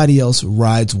 Everybody else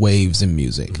rides waves in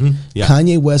music. Mm-hmm. Yeah.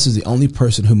 Kanye West is the only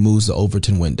person who moves the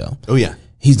Overton window. Oh, yeah.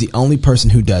 He's the only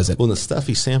person who does it. Well, the stuff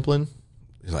he's sampling,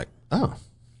 he's like, oh.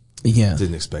 Yeah.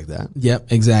 Didn't expect that.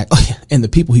 Yep, exactly. And the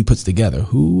people he puts together,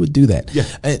 who would do that? Yeah.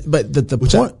 But the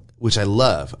point. Which I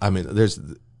love. I mean,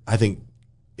 I think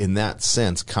in that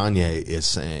sense, Kanye is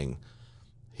saying,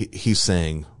 he's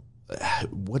saying,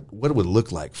 what it would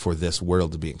look like for this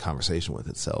world to be in conversation with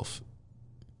itself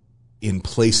in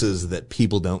places that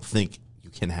people don't think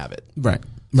you can have it. Right.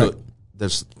 So right.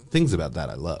 There's things about that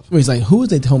I love. Where he's like, who is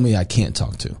they told me I can't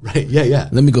talk to? Right. Yeah. Yeah.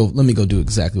 Let me go do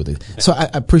exactly what they. So I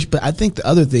appreciate, but I think the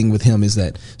other thing with him is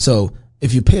that, so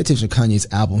if you pay attention to Kanye's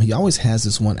album, he always has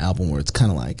this one album where it's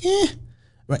kind of like,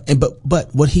 right. And,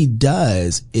 but what he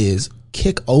does is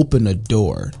kick open a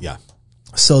door. Yeah.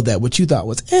 So that what you thought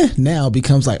was now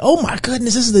becomes like, oh my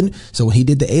goodness, this is the. So when he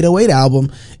did the 808 album,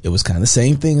 it was kind of the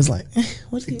same thing. It's like,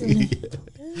 what's he doing?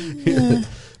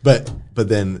 But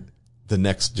then the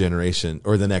next generation,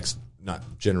 or the next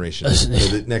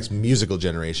the next musical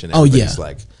generation. Oh yeah,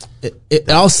 like it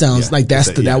all sounds like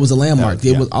that was a landmark.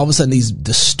 It was all of a sudden these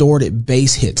distorted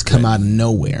bass hits come out of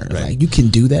nowhere. Right. Like you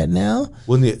can do that now.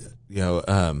 When in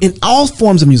all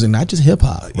forms of music, not just hip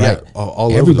hop. Right? Yeah,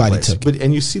 all everybody over the place. took it.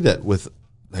 And you see that with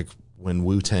like when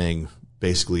Wu-Tang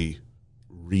basically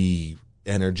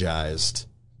re-energized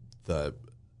the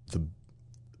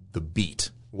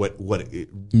beat. What it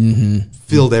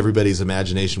filled everybody's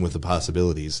imagination with the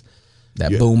possibilities.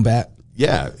 That boom bap.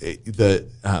 Yeah,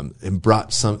 and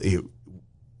brought some.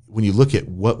 When you look at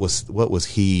what was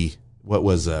RZA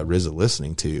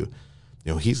listening to,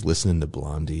 he's listening to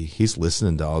Blondie. He's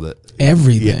listening to all that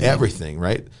everything. Everything,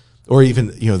 right? or even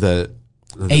the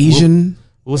Asian.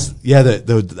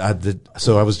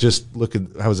 so I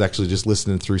was actually just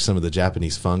listening through some of the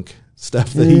Japanese funk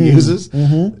stuff that he uses.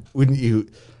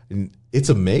 It's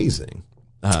amazing.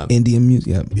 Indian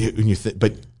music. Yeah. When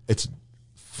but it's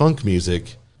funk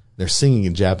music. They're singing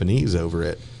in Japanese over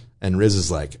it, and Riz is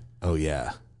like, "Oh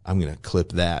yeah, I'm gonna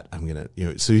clip that. I'm gonna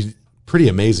So he's pretty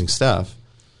amazing stuff,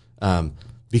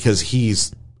 because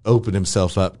he's opened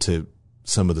himself up to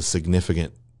some of the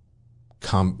significant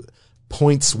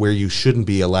points where you shouldn't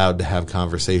be allowed to have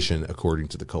conversation according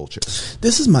to the culture.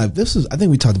 This is I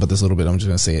think we talked about this a little bit. I'm just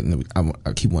going to say it, and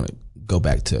I keep wanting to go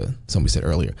back to something we said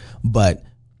earlier. But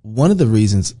one of the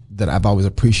reasons that I've always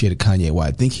appreciated Kanye, why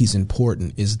I think he's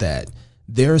important, is that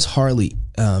there's hardly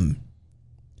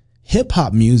hip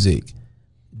hop music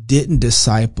didn't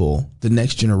disciple the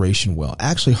next generation well.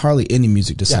 Actually, hardly any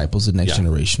music disciples the next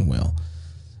generation well.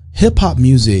 Hip hop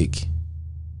music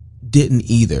didn't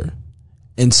either.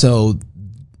 And so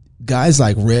guys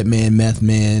like Redman, Meth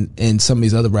Man, and some of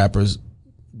these other rappers,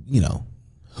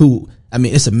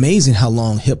 it's amazing how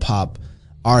long hip hop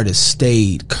artists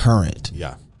stayed current.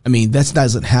 Yeah. I mean, that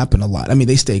doesn't happen a lot. I mean,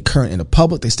 they stay current in the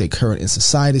public, they stay current in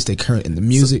society, they stay current in the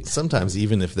music. Sometimes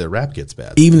even if their rap gets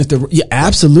bad. Even if they're,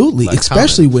 absolutely. Like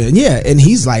especially Common. And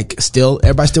he's like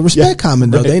everybody still respect Common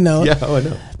though. Right. They know. Yeah, I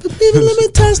know. But people let me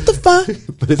testify.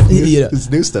 But his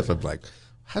new stuff, I'm like,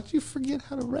 how do you forget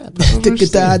how to rap? Maybe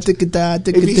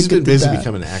he's been busy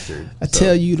becoming an actor. I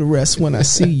tell you the rest when I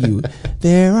see you.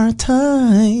 There are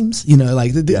times,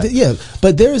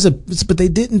 But but they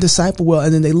didn't disciple well,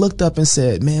 and then they looked up and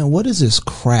said, "Man, what is this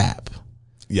crap?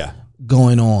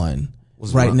 Going on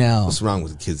now? What's wrong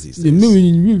with the kids these days?"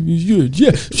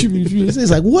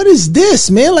 It's like, what is this,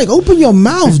 man? Like, open your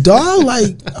mouth, dog.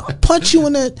 Like, I'll punch you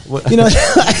in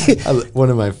that. One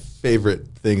of my favorite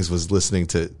things was listening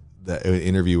to that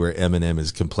interview where Eminem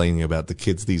is complaining about the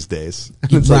kids these days.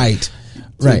 Right.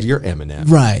 Dude, you're Eminem.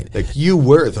 Right. Like, you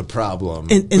were the problem.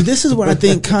 And this is what I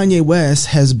think Kanye West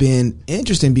has been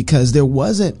interesting, because there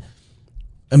wasn't,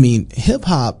 hip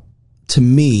hop to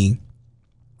me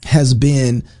has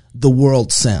been the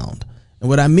world sound. And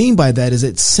what I mean by that is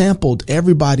it sampled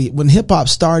everybody. When hip hop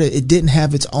started, it didn't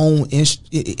have its own,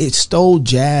 it stole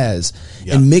jazz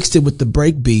and mixed it with the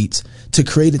break beats to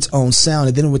create its own sound.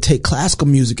 And then it would take classical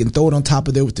music and throw it on top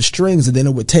of there with the strings. And then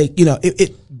it would take,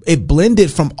 it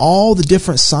blended from all the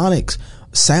different sonic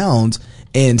sounds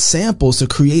and samples to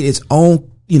create its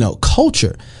own,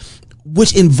 culture,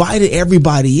 which invited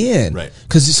everybody in. Right.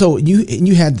 Cause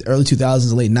you had the early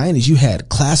 2000s, late 90s, you had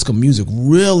classical music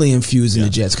really infused in the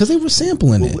jets because they were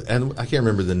sampling it. And I can't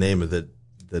remember the name of the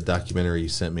documentary you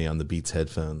sent me on the Beats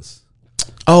headphones.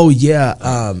 Oh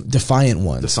yeah. Defiant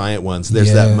Ones.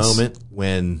 There's that moment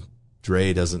when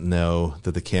Dre doesn't know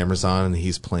that the camera's on and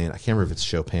he's playing, I can't remember if it's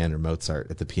Chopin or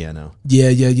Mozart at the piano. Yeah.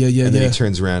 And then he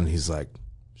turns around and he's like,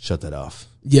 shut that off.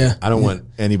 Yeah. I don't want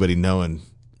anybody knowing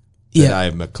that I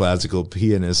am a classical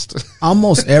pianist.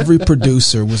 Almost every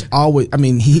producer was always,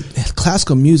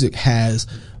 classical music has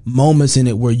moments in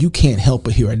it where you can't help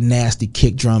but hear a nasty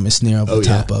kick drum and snare over the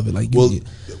top of it. Like,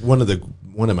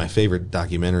 one of my favorite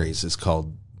documentaries is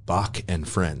called Bach and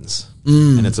Friends.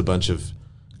 And it's a bunch of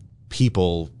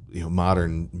people,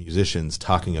 modern musicians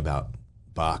talking about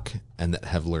Bach and that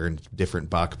have learned different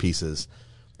Bach pieces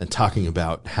and talking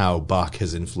about how Bach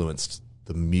has influenced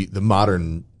the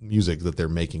modern music that they're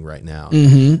making right now.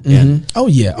 And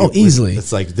easily.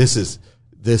 It's like this is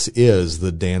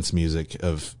the dance music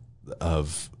of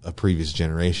a previous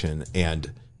generation,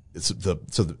 and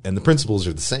the principles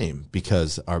are the same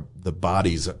because the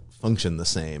bodies function the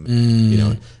same.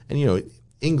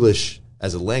 English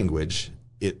as a language,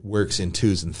 it works in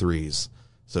 2s and 3s.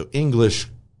 So English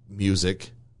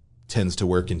music tends to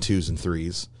work in 2s and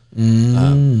 3s.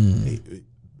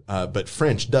 But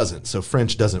French doesn't. So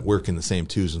French doesn't work in the same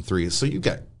 2s and 3s. So you've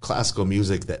got classical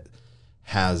music that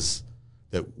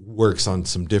works on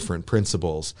some different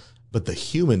principles, but the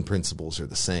human principles are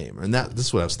the same. And this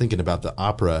is what I was thinking about the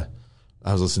opera.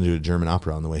 I was listening to a German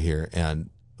opera on the way here, and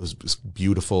it was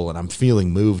beautiful, and I'm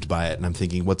feeling moved by it. And I'm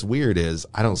thinking, what's weird is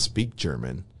I don't speak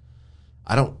German.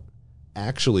 I don't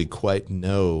actually quite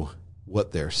know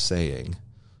what they're saying.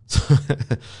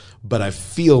 But I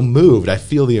feel moved. I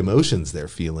feel the emotions they're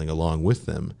feeling along with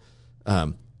them,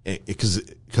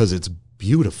 because it's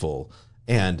beautiful.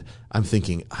 And I'm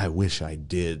thinking, I wish I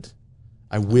did.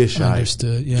 I wish I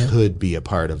could be a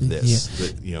part of this.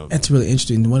 But, that's really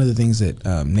interesting. One of the things that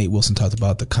Nate Wilson talked about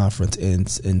at the conference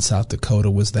in South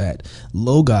Dakota was that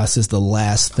Logos is the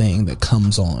last thing that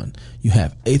comes on. You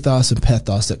have Athos and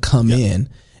Pathos that come in.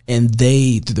 and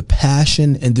they, through the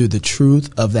passion and through the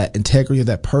truth of that integrity of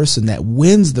that person, that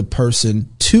wins the person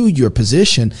to your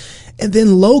position. And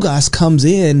then Logos comes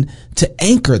in to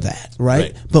anchor that,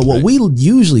 right? But what we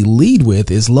usually lead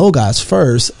with is Logos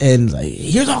first, and like,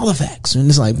 here's all the facts. And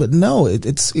it's like, but no,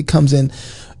 it comes in.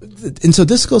 And so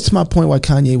this goes to my point why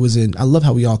Kanye was in. I love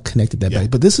how we all connected that back.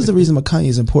 But this is the reason why Kanye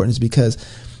is important, is because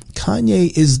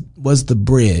Kanye was the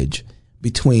bridge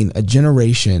between a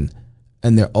generation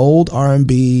and their old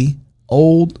R&B,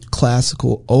 old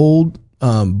classical, old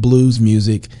blues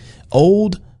music,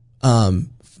 old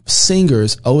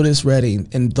singers, Otis Redding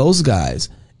and those guys,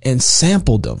 and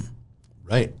sampled them.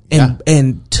 Right.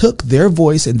 And took their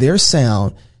voice and their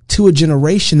sound to a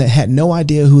generation that had no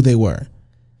idea who they were.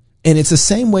 And it's the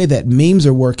same way that memes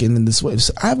are working in this way.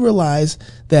 So I realized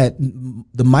that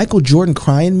the Michael Jordan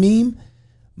crying meme,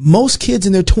 most kids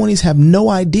in their 20s have no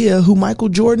idea who Michael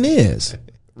Jordan is.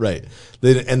 Right.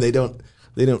 They don't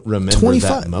remember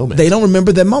that moment. They don't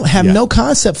remember that moment. Have no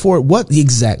concept for it. What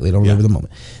exactly? They don't remember the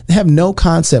moment. They have no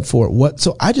concept for it. What?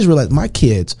 So I just realized my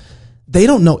kids, they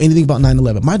don't know anything about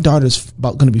 9/11. My daughter's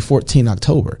about going to be 14 in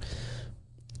October.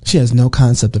 She has no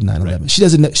concept of 9/11. Right. She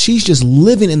doesn't know. She's just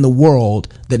living in the world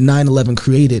that 9/11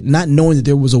 created, not knowing that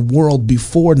there was a world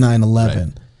before 9/11.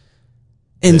 Right.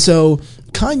 And so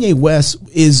Kanye West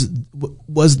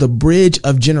was the bridge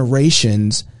of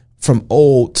generations from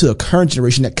old to a current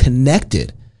generation that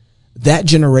connected that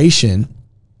generation,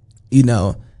 you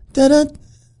know,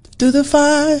 through the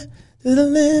fire, to the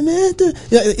limit.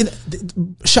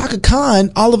 Shaka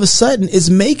Khan all of a sudden is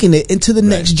making it into the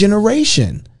next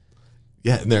generation.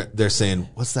 Yeah, and they're saying,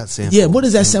 what's that sample? Yeah, what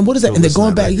is that sample? What is that? And they're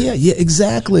going back. Record. Yeah,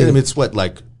 exactly. I mean, it's what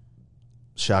like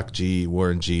Shock G,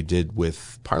 Warren G did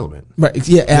with Parliament. Right.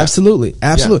 Yeah, absolutely.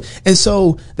 Absolutely. Yeah. And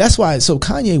so that's why, so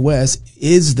Kanye West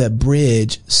is the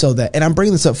bridge so that, and I'm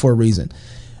bringing this up for a reason.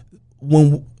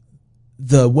 When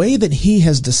the way that he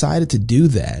has decided to do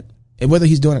that, and whether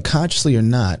he's doing it consciously or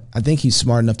not, I think he's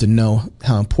smart enough to know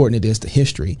how important it is to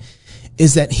history,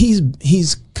 is that he's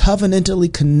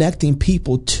covenantally connecting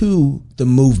people to the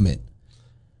movement.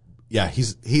 Yeah.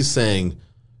 He's saying,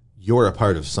 you're a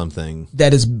part of something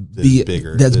that is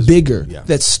bigger,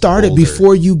 that started bolder.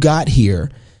 Before you got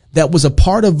here, that was a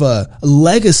part of a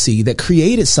legacy that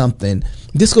created something.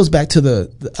 This goes back to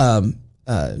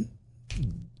the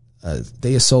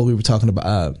Day of Soul we were talking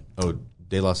about.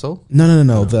 De La Soul?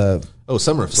 No.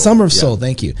 Summer of Soul. Summer of Soul,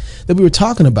 thank you. That we were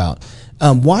talking about.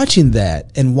 Watching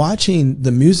that and watching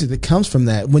the music that comes from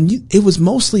that, it was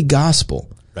mostly gospel.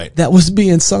 Right. That was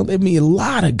being sung. I mean, a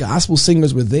lot of gospel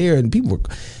singers were there, and people were,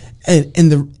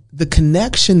 and the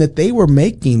connection that they were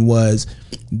making was,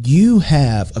 you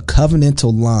have a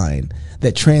covenantal line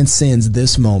that transcends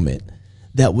this moment,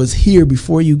 that was here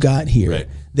before you got here, right,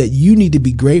 that you need to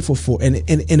be grateful for, and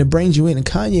it brings you in. And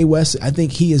Kanye West, I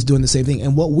think he is doing the same thing.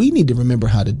 And what we need to remember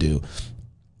how to do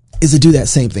is to do that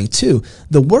same thing too.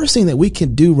 The worst thing that we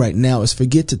can do right now is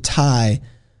forget to tie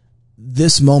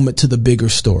this moment to the bigger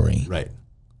story. Right.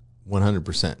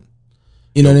 100%.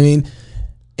 You know what I mean?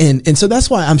 And so that's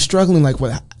why I'm struggling, like,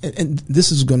 what, and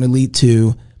this is going to lead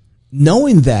to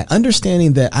knowing that,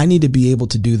 understanding that I need to be able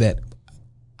to do that.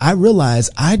 I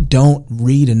realize I don't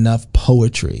read enough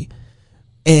poetry,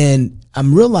 and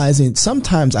I'm realizing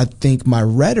sometimes I think my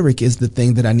rhetoric is the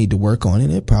thing that I need to work on,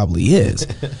 and it probably is,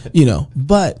 you know,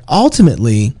 but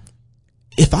ultimately,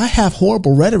 if I have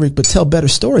horrible rhetoric but tell better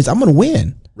stories, I'm going to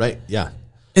win. Right. Yeah.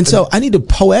 And so I need to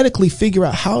poetically figure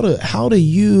out how to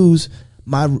use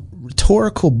my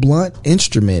rhetorical blunt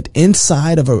instrument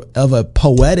inside of a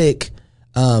poetic,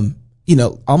 you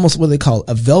know, almost what they call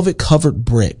a velvet covered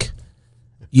brick,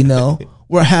 you know,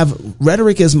 where I have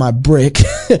rhetoric as my brick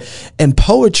and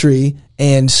poetry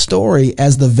and story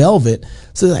as the velvet.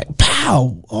 So like,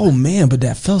 pow, oh man, but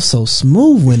that felt so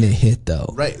smooth when it hit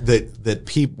though. Right. That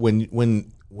people,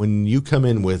 when you come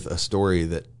in with a story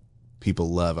that people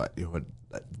love,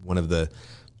 one of the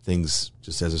things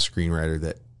just as a screenwriter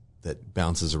that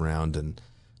bounces around, and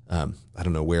I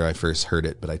don't know where I first heard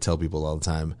it, but I tell people all the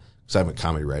time, because I'm a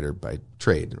comedy writer by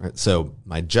trade, right? So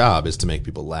my job is to make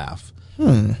people laugh.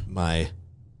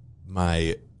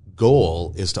 My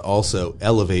goal is to also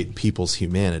elevate people's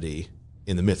humanity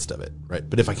in the midst of it, right?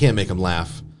 But if I can't make them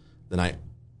laugh, then I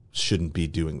shouldn't be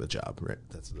doing the job, right?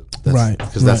 That's right,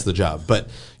 because that's the job. But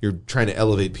you're trying to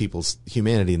elevate people's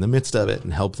humanity in the midst of it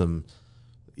and help them.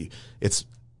 It's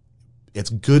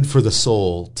good for the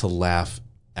soul to laugh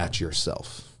at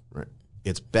yourself, right?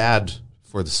 It's bad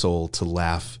for the soul to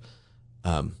laugh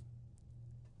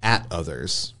at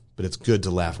others, but it's good to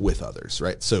laugh with others,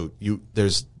 right? So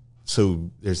there's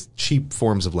cheap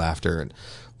forms of laughter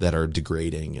that are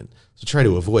degrading, and so try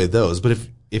to avoid those. But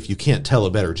if you can't tell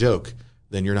a better joke,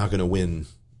 then you're not going to win.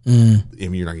 I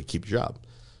mean, you're not going to keep your job.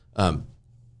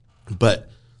 But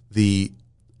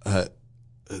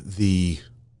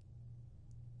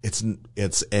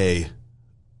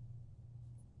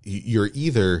you're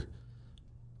either,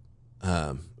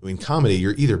 in comedy,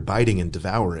 you're either biting and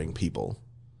devouring people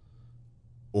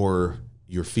or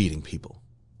you're feeding people,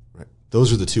 right?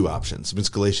 Those are the two options. It's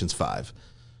Galatians 5.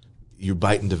 You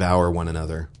bite and devour one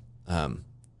another,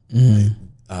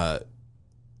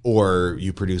 or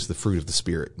you produce the fruit of the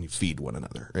Spirit and you feed one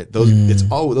another, right?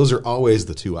 Those are always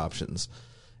the two options.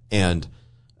 And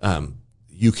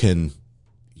you can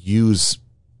use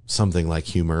something like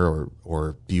humor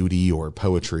or beauty or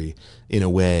poetry in a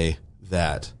way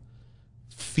that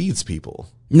feeds people.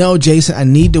 No, Jason, I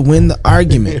need to win the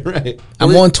argument. Right.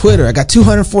 I'm on Twitter. I got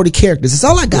 240 characters. That's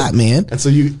all I got, man. And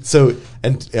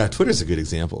Twitter's a good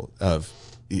example of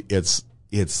it's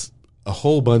a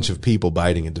whole bunch of people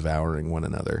biting and devouring one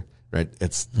another, right?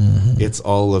 It's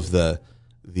all of the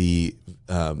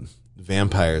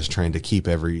vampires trying to keep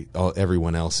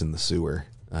everyone else in the sewer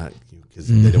because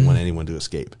they don't want anyone to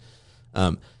escape.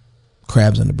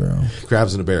 Crabs in a barrel.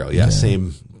 Crabs in a barrel. Yeah.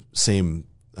 Same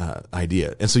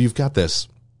idea. And so you've got this,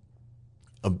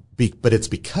 but it's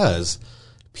because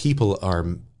people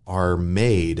are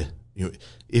made,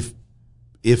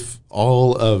 if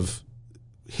all of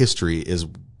history is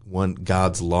one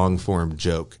God's long form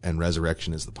joke and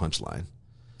resurrection is the punchline,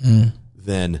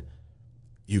 then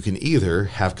you can either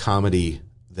have comedy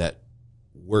that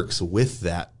works with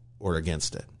that or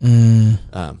against it. And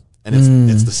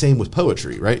it's the same with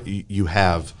poetry, right? You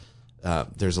have,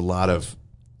 there's a lot of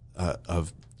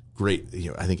great,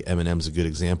 I think Eminem's a good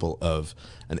example of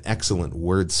an excellent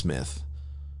wordsmith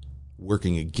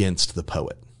working against the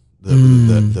poet,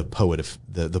 the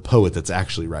poet that's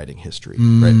actually writing history,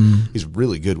 right? He's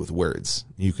really good with words.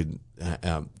 You could,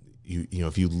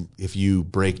 if you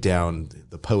break down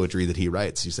the poetry that he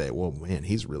writes, you say, well, man,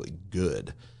 he's really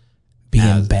good.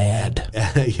 Being bad.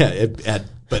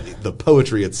 But the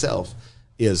poetry itself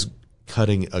is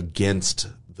cutting against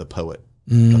the poet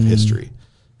of history.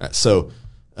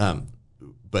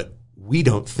 But we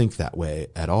don't think that way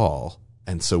at all.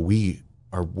 And so we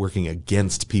are working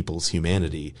against people's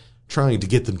humanity, trying to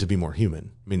get them to be more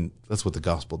human. I mean, that's what the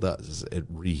gospel does. Is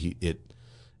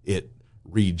it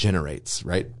regenerates,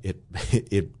 right?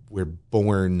 We're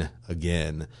born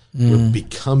again. We're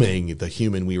becoming the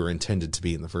human we were intended to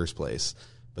be in the first place,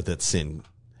 but that sin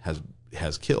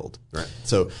has killed, right?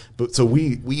 So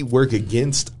we work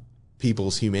against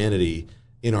people's humanity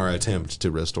in our attempt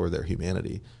to restore their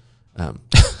humanity.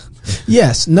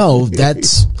 Yes, no,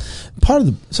 that's part of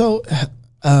the.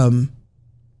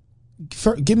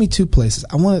 Give me two places.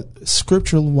 I want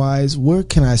scriptural wise. Where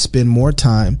can I spend more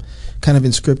time, kind of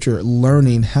in scripture,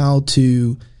 learning how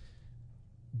to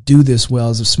do this well?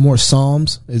 Is it more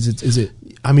Psalms? Is it?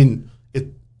 I mean,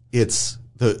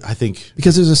 I think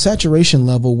because there's a saturation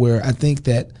level where I think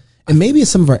that, and maybe it's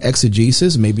some of our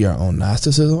exegesis, maybe our own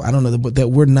Gnosticism. I don't know, but that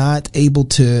we're not able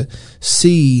to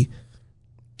see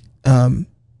how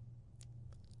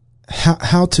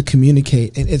to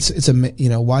communicate. And it's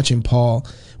watching Paul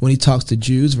when he talks to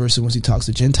Jews versus when he talks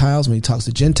to Gentiles. When he talks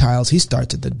to Gentiles, he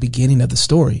starts at the beginning of the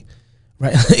story,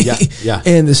 right? Yeah.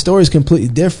 And the story is completely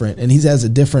different, and he has a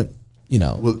different,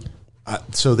 Well,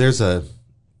 so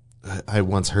I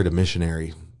once heard a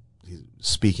missionary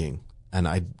speaking, and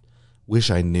I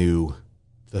wish I knew.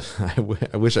 I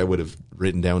wish I would have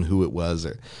written down who it was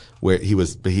or where he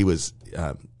was. But he was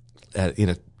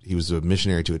he was a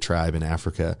missionary to a tribe in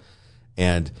Africa,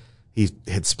 and he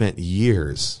had spent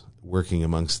years working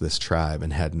amongst this tribe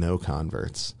and had no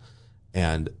converts.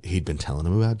 And he'd been telling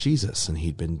them about Jesus, and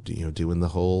he'd been doing the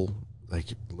whole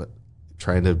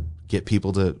trying to get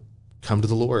people to come to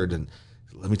the Lord, and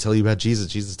let me tell you about Jesus.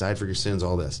 Jesus died for your sins,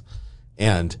 all this.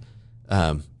 And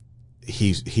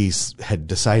he had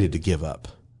decided to give up,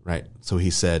 right? So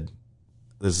he said,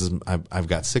 I've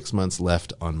got 6 months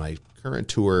left on my current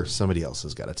tour. Somebody else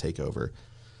has got to take over.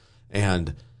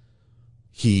 And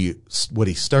what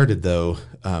he started though,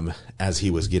 as he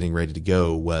was getting ready to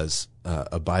go, was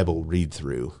a Bible read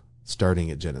through, starting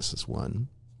at Genesis 1,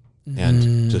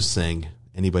 and just saying,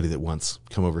 anybody that wants,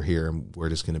 come over here, and we're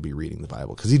just going to be reading the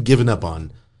Bible, because he'd given up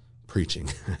on preaching.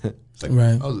 It's like,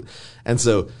 right. And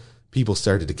so people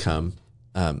started to come,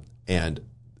 and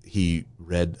he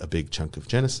read a big chunk of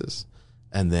Genesis,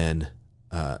 and then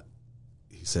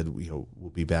he said, we'll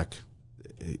be back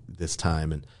this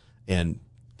time, and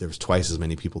there was twice as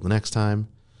many people the next time,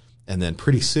 and then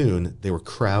pretty soon they were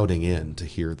crowding in to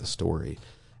hear the story,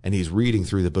 and he's reading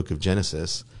through the book of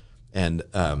Genesis, and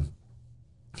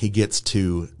he gets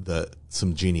to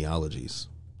some genealogies.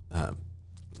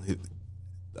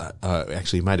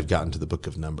 Actually, he might have gotten to the book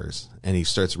of Numbers, and he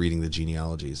starts reading the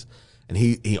genealogies, and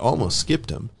he almost skipped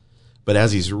them. But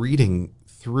as he's reading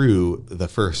through the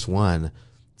first one,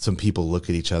 some people look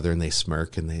at each other and they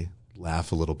smirk and they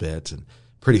laugh a little bit. And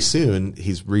pretty soon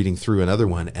he's reading through another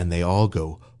one and they all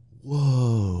go,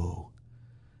 whoa.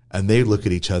 And they look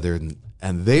at each other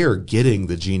and they are getting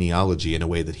the genealogy in a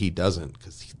way that he doesn't,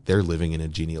 because they're living in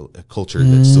a culture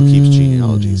that still keeps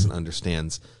genealogies and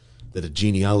understands that a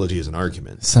genealogy is an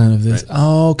argument. Sign of this. Right?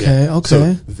 Oh, okay, yeah. Okay.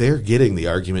 So they're getting the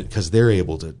argument because they're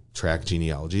able to track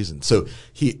genealogies. And so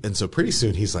pretty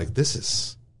soon he's like, this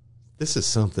is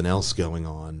something else going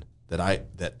on that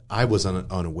I was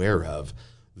unaware of.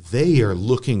 They are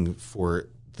looking for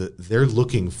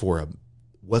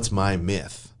what's my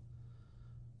myth,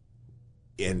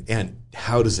 and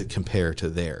how does it compare to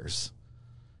theirs?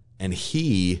 And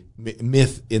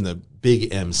myth in the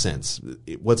big M sense.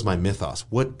 What's my mythos?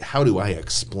 How do I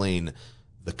explain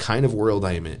the kind of world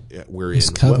we're in?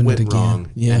 What went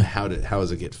wrong, and how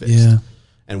does it get fixed?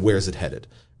 And where's it headed?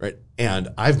 Right. And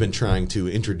I've been trying to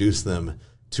introduce them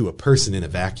to a person in a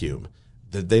vacuum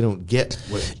that they don't get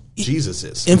what Jesus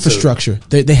is. Infrastructure.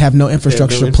 So, they have no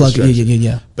infrastructure plug.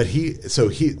 Yeah. But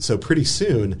so pretty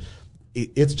soon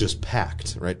it's just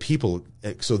packed, right? People,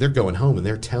 so they're going home and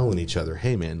they're telling each other,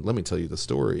 hey man, let me tell you the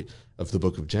story of the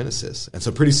book of Genesis. And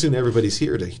so pretty soon everybody's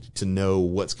here to know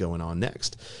what's going on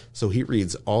next. So he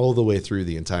reads all the way through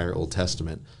the entire Old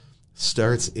Testament,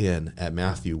 starts in at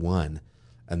Matthew 1,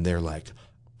 and they're like,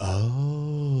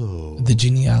 oh, the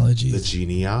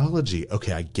genealogy.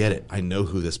 Okay, I get it. I know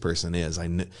who this person is.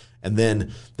 And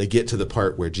then they get to the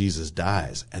part where Jesus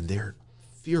dies, and they're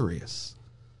furious.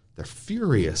 They're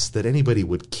furious that anybody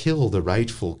would kill the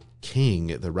rightful king,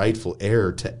 the rightful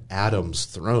heir to Adam's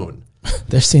throne.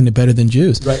 They're seeing it better than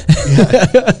Jews, right?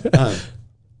 Yeah.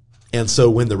 And so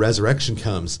when the resurrection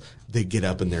comes, they get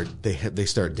up and they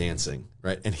start dancing,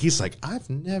 right? And he's like, I've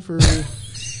never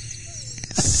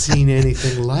seen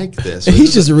anything like this.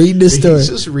 He's just reading the story. He's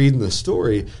just reading the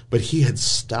story, but he had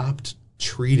stopped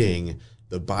treating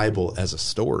the Bible as a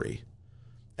story.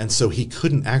 And so he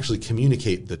couldn't actually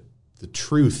communicate the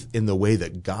truth in the way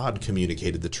that God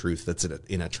communicated the truth that's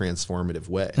in a transformative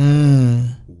way.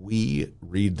 We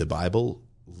read the Bible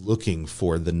looking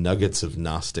for the nuggets of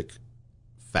Gnostic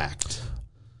fact.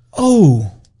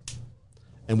 Oh.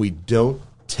 And we don't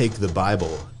take the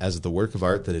Bible as the work of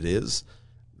art that it is,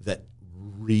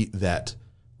 that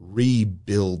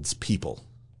rebuilds people.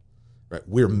 Right?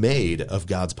 We're made of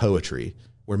God's poetry.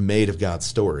 We're made of God's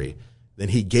story. Then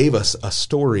he gave us a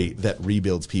story that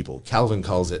rebuilds people. Calvin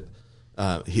calls it,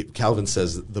 Calvin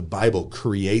says the Bible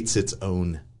creates its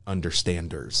own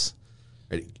understanders.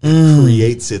 Right? It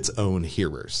creates its own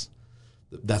hearers.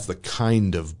 That's the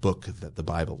kind of book that the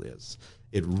Bible is.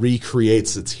 It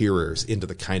recreates its hearers into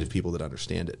the kind of people that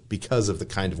understand it because of the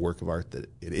kind of work of art that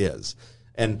it is.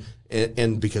 And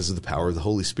because of the power of the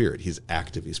Holy Spirit. He's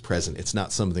active, he's present. It's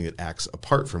not something that acts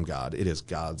apart from God. It is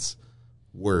God's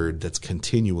word that's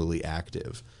continually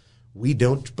active. We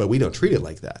don't treat it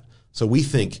like that. So we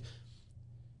think,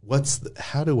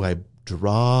 how do I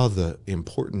draw the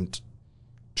important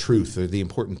truth or the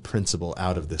important principle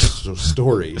out of this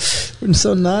story? We're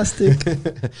so Gnostic.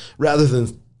 Rather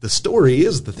than the story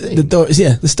is the thing.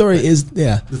 The story is.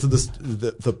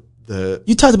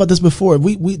 You talked about this before.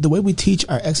 We the way we teach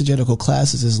our exegetical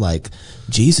classes is like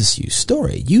Jesus used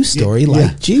story. You story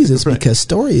like Jesus, right? Because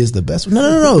story is the best.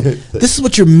 No. This is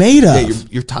what you're made of. Yeah,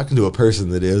 you're talking to a person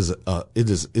that is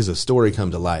a story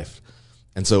come to life.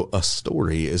 And so a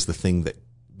story is the thing that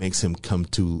makes him come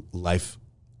to life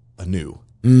anew.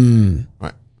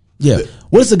 Right. Yeah.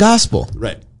 What is the gospel?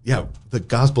 Right. Yeah. The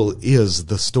gospel is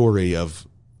the story of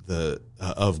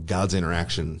God's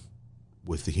interaction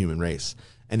with the human race.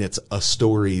 And it's a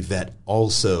story that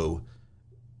also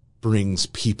brings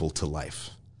people to life.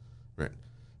 Right.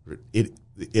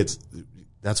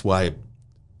 That's why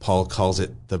Paul calls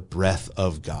it the breath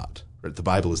of God. Right? The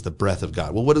Bible is the breath of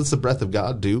God. Well, what does the breath of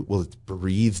God do? Well, it's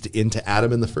breathed into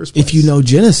Adam in the first place. If you know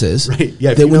Genesis, right?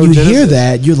 Yeah. That when you hear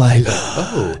that, you're like,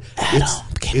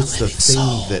 it's the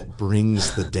thing that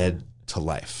brings the dead to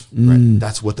life. Right?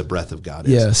 That's what the breath of God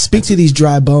is. Yeah. Speak to these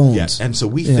dry bones. Yeah. And so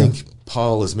we think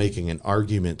Paul is making an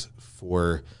argument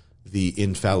for the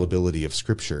infallibility of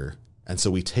Scripture. And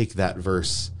so we take that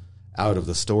verse out of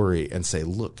the story and say,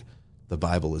 look, the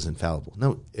Bible is infallible.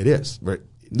 No, it is. Right?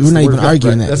 We're not even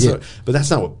arguing that. But that's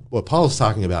not what Paul is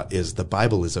talking about. Is the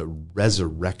Bible is a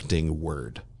resurrecting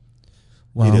word.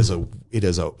 Wow. It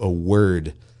is a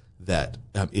word that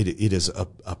it is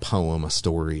a poem, a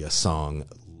story, a song,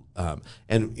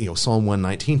 And Psalm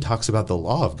 119 talks about the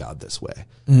law of God this way.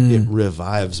 It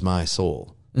revives my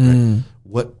soul. Right?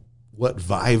 What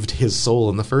vived his soul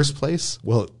in the first place?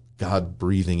 Well, God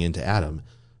breathing into Adam.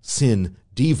 Sin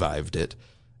devived it,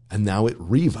 and now it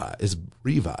is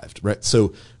revived. Right.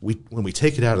 So when we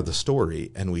take it out of the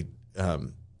story and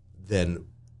then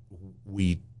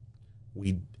we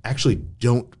actually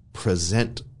don't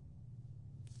present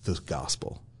the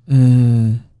gospel.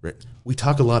 Right. We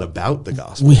talk a lot about the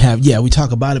gospel. We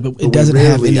talk about it, but it doesn't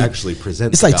have any. Actually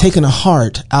present. It's like gospel. taking a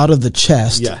heart out of the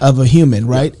chest of a human,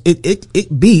 right? Yeah.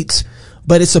 It beats,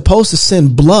 but it's supposed to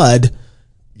send blood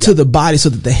to the body so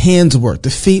that the hands work, the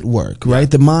feet work,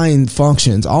 right? The mind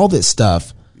functions, all this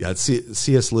stuff. Yeah,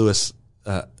 C.S. Lewis.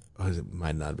 It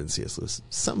might not have been C.S. Lewis.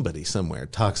 Somebody somewhere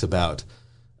talks about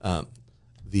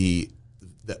the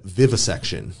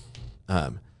vivisection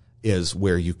is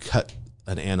where you cut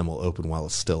an animal open while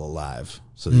it's still alive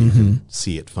so that you can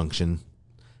see it function.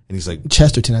 And he's like...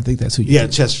 Chesterton, I think that's who you Yeah,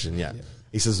 Chesterton, yeah.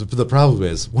 He says, but the problem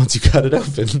is, once you cut it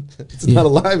open, it's not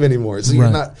alive anymore.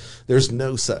 So there's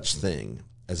no such thing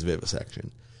as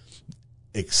vivisection,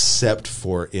 except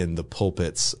for in the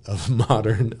pulpits of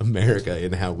modern America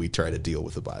in how we try to deal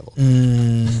with the Bible.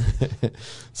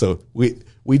 So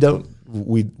we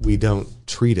don't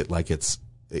treat it like it's...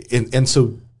 And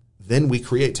so then we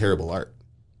create terrible art.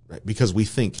 Right, because we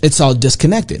think it's all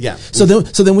disconnected. Yeah. So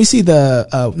then we see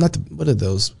what are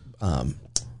those?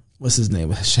 What's his name?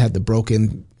 Had the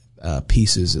broken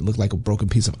pieces. It looked like a broken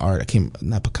piece of art.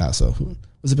 Not Picasso.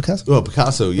 Was it Picasso? Well,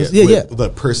 Picasso. Yeah. Yeah. The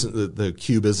person, the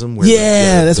cubism. Where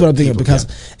that's what I'm thinking. Picasso.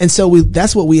 Yeah. And so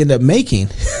that's what we end up making.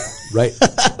 Right.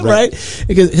 Right.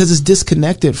 Because it's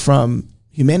disconnected from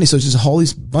humanity. So it's just a whole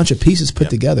bunch of pieces put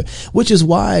together, which is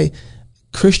why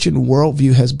Christian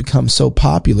worldview has become so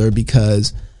popular,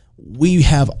 because we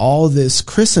have all this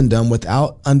Christendom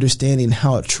without understanding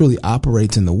how it truly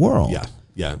operates in the world.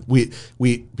 Yeah.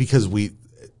 Because we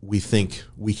think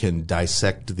we can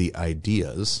dissect the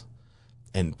ideas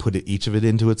and put each of it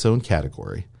into its own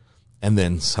category, and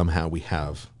then somehow we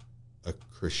have a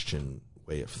Christian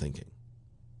way of thinking.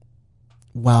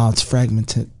 Wow, it's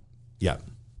fragmented. Yeah.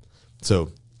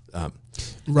 So,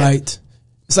 right.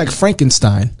 It's like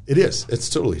Frankenstein. It is. It's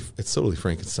totally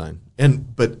Frankenstein.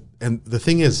 And the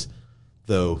thing is,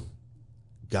 though,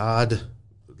 God,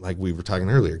 like we were talking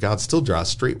earlier, God still draws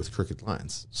straight with crooked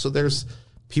lines. So there's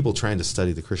people trying to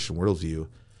study the Christian worldview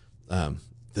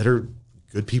that are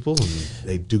good people and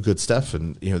they do good stuff,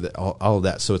 and all of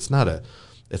that. So it's not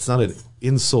an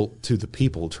insult to the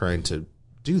people trying to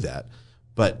do that,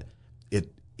 but it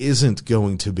isn't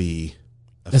going to be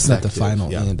effective. That's not the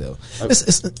final end, though.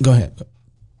 Go ahead.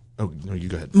 Oh, no, you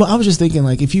go ahead. Well, I was just thinking,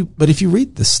 like, if you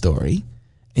read the story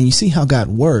and you see how God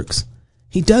works,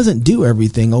 he doesn't do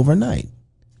everything overnight.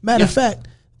 Matter of fact,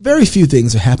 very few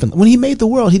things have happened. When he made the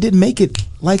world, he didn't make it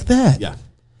like that. Yeah.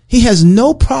 He has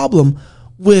no problem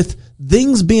with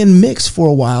things being mixed for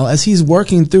a while as he's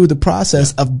working through the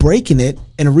process of breaking it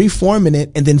and reforming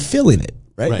it and then filling it.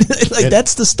 Right.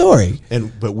 That's the story.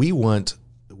 But we want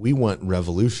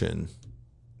revolution,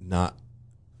 not...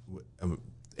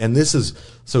 And this is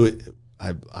so.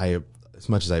 I as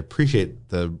much as I appreciate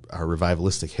our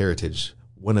revivalistic heritage,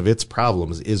 one of its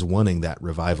problems is wanting that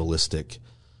revivalistic.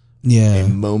 A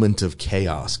moment of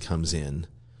chaos comes in,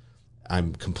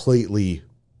 I'm completely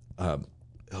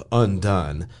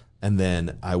undone, and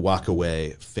then I walk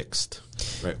away fixed.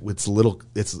 Right?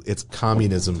 It's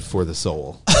communism for the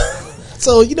soul.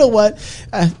 So you know what?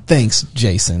 Thanks,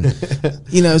 Jason.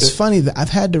 It's funny that I've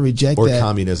had to reject that. Or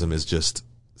communism is just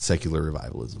secular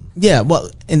revivalism. Yeah, well,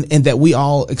 and that we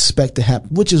all expect to happen,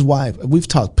 which is why we've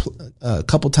talked a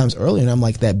couple times earlier, and I'm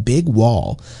like, that big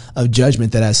wall of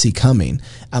judgment that I see coming,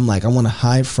 I'm like, I want to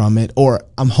hide from it, or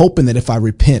I'm hoping that if I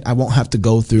repent, I won't have to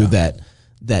go through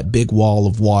that big wall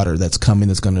of water that's coming,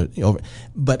 that's going to,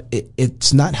 but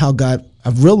it's not how God,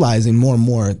 I'm realizing more and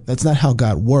more, that's not how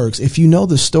God works. If you know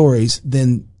the stories,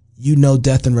 then you know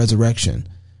death and resurrection.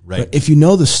 Right. But if you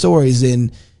know the stories,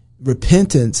 then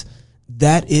repentance,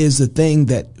 that is the thing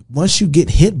that once you get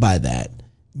hit by that,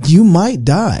 you might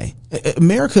die.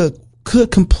 America could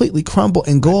completely crumble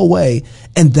and go away,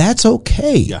 and that's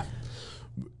okay. Yeah.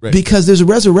 Right. Because there's a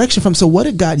resurrection from. So what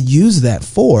did God use that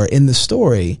for in the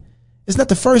story? It's not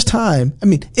the first time. I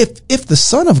mean, if the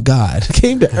Son of God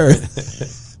came to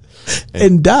earth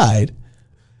and died,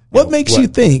 what makes you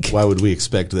think? Why would we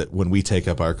expect that when we take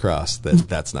up our cross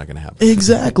that's not going to happen?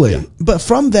 Exactly. Yeah. But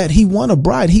from that, he won a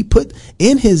bride. He put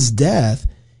in his death,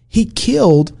 he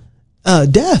killed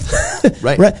death.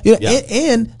 Right. Right.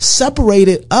 And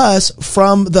separated us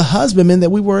from the husbandman that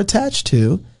we were attached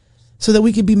to so that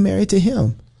we could be married to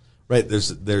him. Right.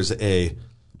 There's a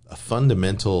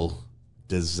fundamental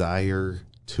desire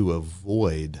to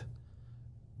avoid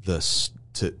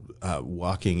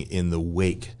walking in the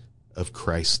wake of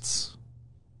Christ's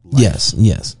life.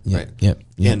 Yes. Right. Yep.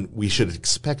 And we should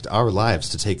expect our lives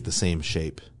to take the same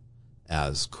shape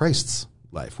as Christ's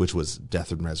life, which was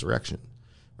death and resurrection.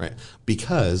 Right.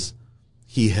 Because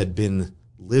he had been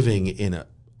living in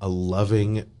a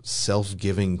loving,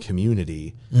 self-giving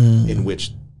community in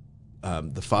which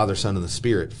the Father, Son, and the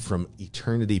Spirit from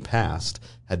eternity past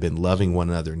had been loving one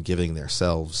another and giving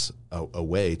themselves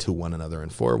away to one another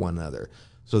and for one another,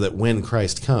 so that when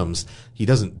Christ comes, he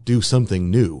doesn't do something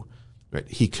new, right?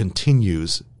 He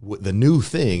continues. The new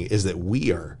thing is that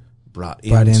we are brought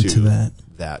into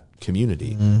that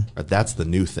community. Right? That's the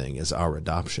new thing, is our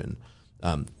adoption,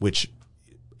 which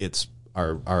it's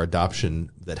our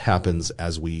adoption that happens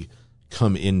as we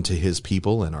come into his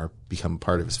people and become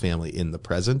part of his family in the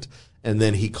present. And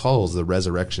then he calls the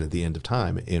resurrection at the end of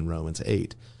time in Romans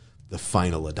 8 the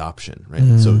final adoption,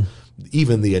 right? So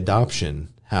even the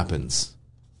adoption happens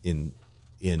in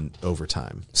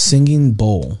overtime. Singing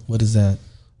Bowl. What is that?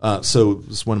 So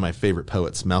it's one of my favorite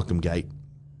poets, Malcolm Guite.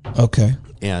 Okay.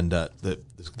 And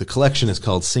the collection is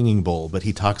called Singing Bowl, but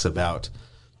he talks about,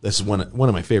 this is one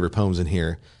of my favorite poems in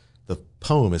here. The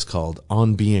poem is called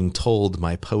On Being Told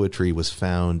My Poetry Was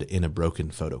Found in a Broken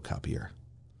Photocopier.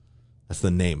 That's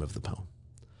the name of the poem.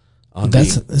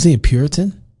 Is he a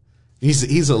Puritan?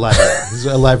 He's alive. He's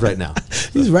alive right now.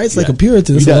 He writes like a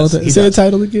Puritan. Say the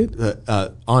title again.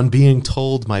 On Being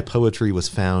Told My Poetry Was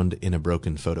Found in a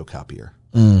Broken Photocopier.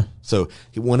 So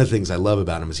one of the things I love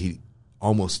about him is he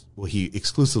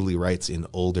exclusively writes in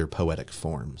older poetic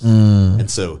forms. And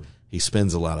so he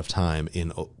spends a lot of time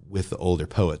with the older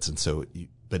poets. And so,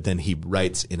 but then he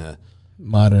writes in a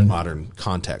modern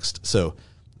context. So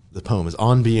the poem is,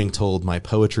 On Being Told My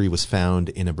Poetry Was Found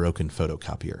in a Broken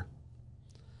Photocopier.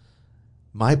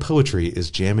 My poetry is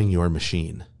jamming your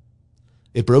machine.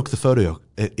 It broke the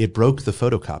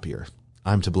photocopier.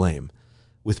 I'm to blame.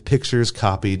 With pictures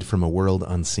copied from a world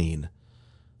unseen.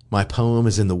 My poem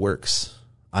is in the works.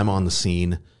 I'm on the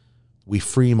scene. We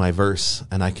free my verse,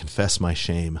 and I confess my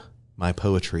shame. My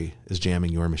poetry is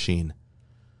jamming your machine.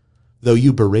 Though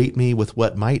you berate me with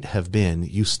what might have been,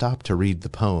 you stop to read the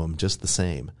poem just the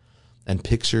same. And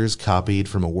pictures copied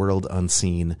from a world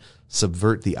unseen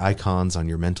subvert the icons on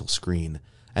your mental screen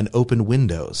and open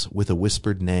windows with a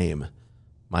whispered name.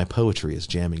 My poetry is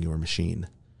jamming your machine.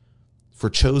 For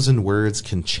chosen words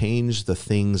can change the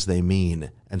things they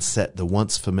mean and set the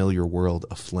once familiar world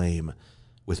aflame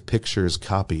with pictures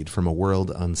copied from a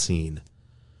world unseen.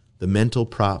 The mental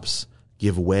props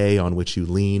give way on which you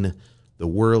lean. The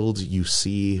world you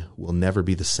see will never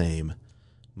be the same.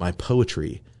 My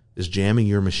poetry is jamming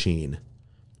your machine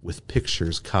with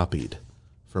pictures copied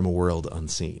from a world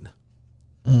unseen.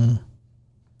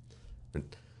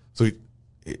 So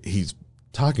he's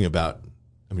talking about,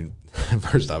 I mean,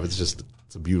 first off, it's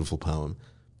a beautiful poem.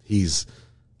 He's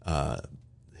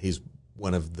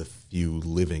one of the few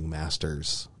living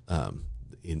masters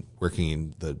in working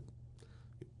in the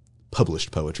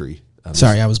published poetry.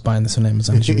 Sorry, I was buying this on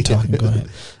Amazon as you were talking. Go ahead.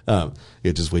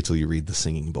 Just wait till you read the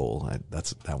Singing Bowl.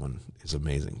 That one is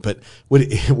amazing. But what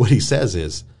he says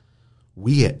is,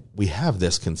 we have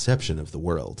this conception of the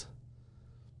world,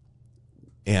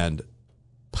 and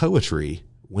poetry,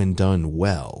 when done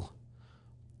well,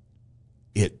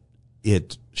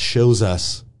 it shows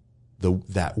us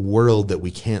that world that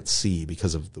we can't see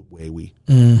because of the way we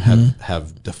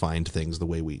have defined things,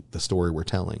 the story we're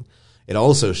telling. It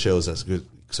also shows us.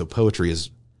 So poetry is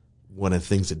one of the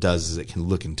things it does is it can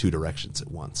look in two directions at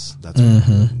once. That's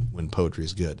when poetry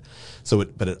is good. So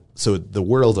the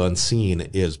world unseen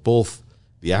is both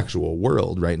the actual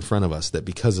world right in front of us, that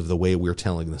because of the way we're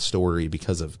telling the story,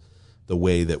 because of the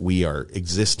way that we are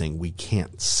existing, we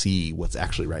can't see what's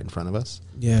actually right in front of us.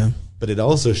 Yeah. But it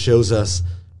also shows us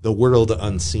the world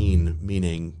unseen,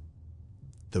 meaning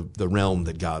the realm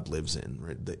that God lives in.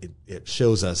 Right? It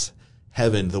shows us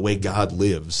heaven, the way God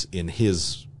lives in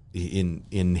his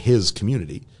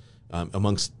community,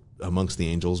 amongst the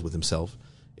angels, with himself,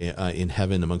 in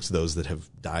heaven amongst those that have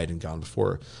died and gone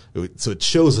before. So it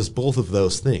shows us both of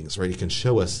those things, right? It can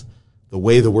show us the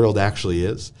way the world actually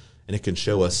is, and it can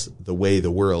show us the way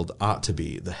the world ought to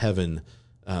be, the heaven,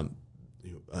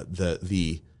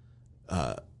 the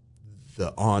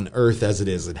on earth as it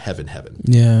is in heaven.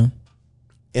 Yeah.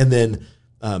 And then,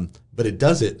 but it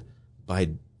does it by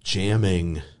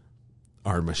jamming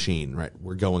our machine, right?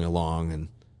 We're going along and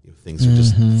things are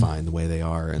just fine the way they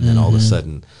are. And then all of a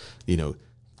sudden,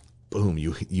 boom,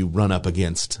 you run up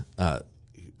against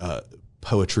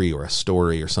poetry or a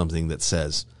story or something that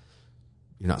says,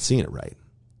 seeing it right.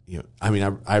 I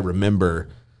mean, I remember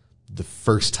the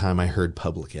first time I heard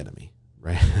Public Enemy,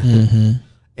 right? Mm-hmm.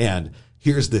 And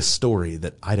here's this story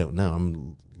that I don't know.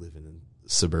 I'm living in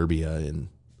suburbia in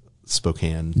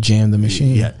Spokane. Jammed the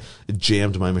machine. Yeah, it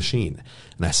jammed my machine.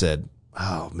 And I said,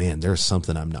 oh man, there's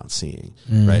something I'm not seeing,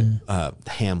 right?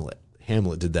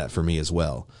 Hamlet did that for me as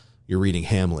well. You're reading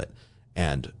Hamlet,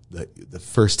 and the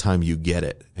first time you get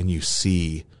it and you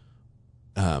see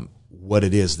what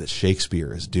it is that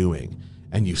Shakespeare is doing,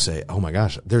 and you say, oh my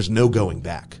gosh, there's no going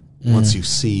back. Once you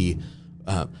see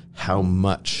how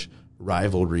much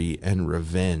rivalry and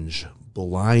revenge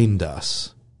blind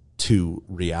us to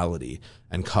reality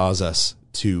and cause us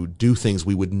to do things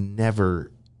we would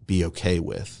never be okay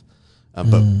with.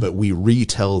 But we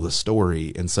retell the story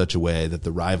in such a way that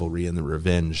the rivalry and the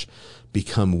revenge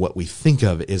become what we think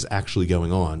of is actually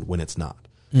going on when it's not.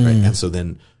 Right. And so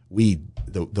then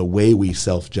the way we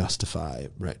self-justify,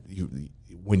 right.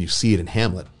 When you see it in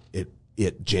Hamlet,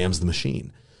 it jams the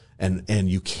machine, and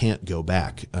you can't go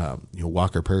back.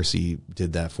 Walker Percy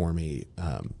did that for me.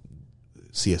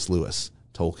 C.S. Lewis,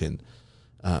 Tolkien,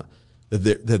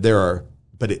 that there are,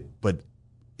 but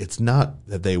it's not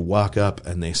that they walk up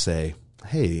and they say,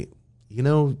 hey,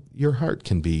 your heart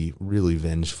can be really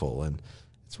vengeful, and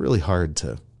it's really hard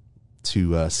to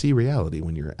see reality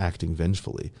when you're acting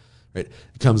vengefully, right?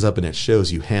 It comes up and it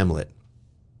shows you Hamlet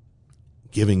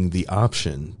giving the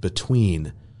option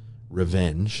between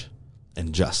revenge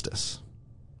and justice.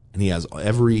 And he has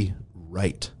every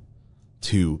right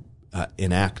to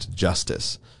enact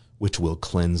justice, which will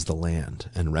cleanse the land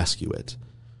and rescue it.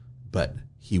 But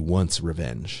he wants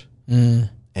revenge.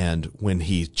 And when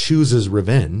he chooses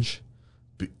revenge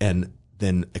and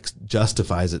then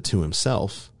justifies it to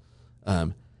himself,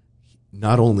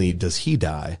 not only does he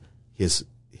die,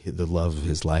 the love of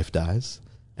his life dies,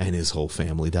 and his whole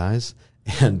family dies,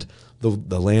 and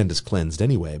the land is cleansed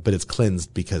anyway, but it's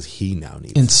cleansed because he now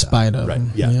needs in spite of right.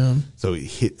 him. Yeah. So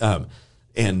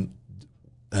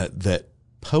that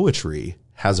poetry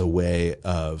has a way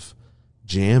of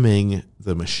jamming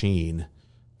the machine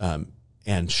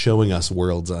and showing us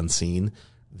worlds unseen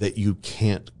that you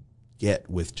can't get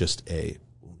with just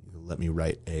let me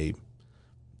write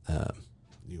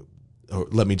or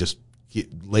let me just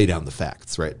lay down the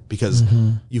facts, right? Because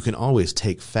you can always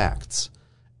take facts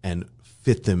and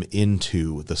fit them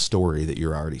into the story that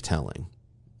you're already telling.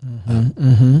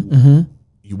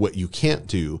 What you can't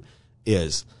do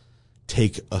is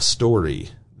take a story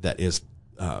that is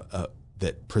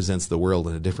that presents the world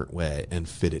in a different way and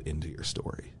fit it into your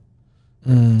story.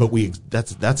 But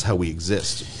that's how we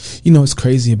exist. What's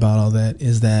crazy about all that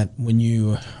is that when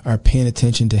you are paying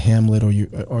attention to Hamlet,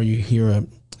 or you hear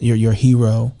your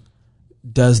hero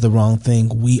does the wrong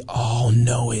thing, we all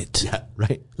know it. Yeah,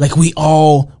 right. Like we're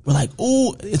like,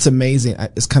 oh, it's amazing.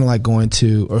 It's kind of like going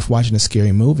to or watching a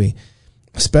scary movie,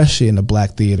 especially in a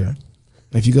black theater.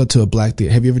 If you go to a black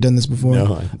theater, have you ever done this before?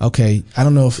 No. Okay, I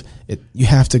don't know if you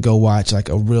have to go watch like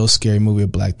a real scary movie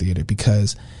at black theater,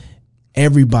 because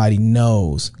everybody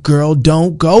knows, girl,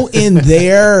 don't go in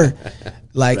there.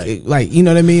 Like, right. Like, you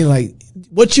know what I mean? Like,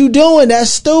 what you doing? That's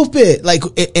stupid. Like,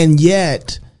 and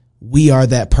yet we are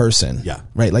that person. Yeah.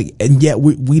 Right. Like, and yet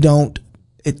we don't,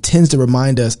 it tends to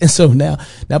remind us. And so now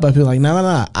people are like,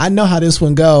 no. I know how this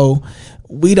one go.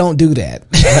 We don't do that.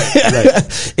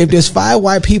 Right. If there's 5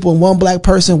 white people and 1 black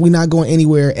person, we're not going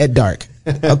anywhere at dark.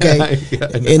 Okay.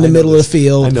 In the middle of the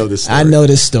field. I know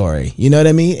this story. You know what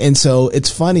I mean? And so it's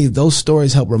funny. Those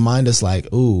stories help remind us,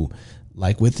 like, ooh,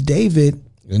 like with David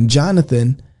and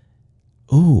Jonathan,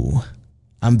 ooh,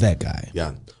 I'm that guy.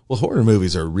 Yeah. Well, horror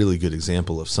movies are a really good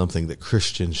example of something that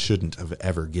Christians shouldn't have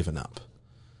ever given up.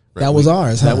 Right? That was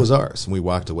ours. That was ours. And we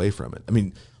walked away from it. I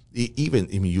mean,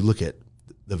 you look at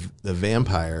the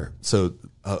vampire. So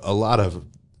a lot of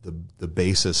the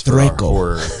basis for our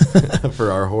horror,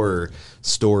 for our horror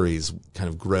stories kind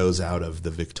of grows out of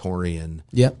the Victorian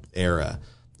era.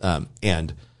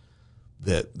 And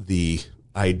the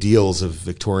ideals of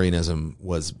Victorianism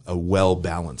was a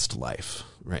well-balanced life,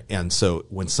 right? And so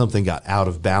when something got out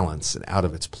of balance and out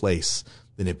of its place,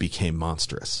 then it became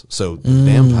monstrous. So the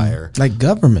vampire, like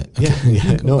government. Okay.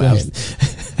 Yeah, no,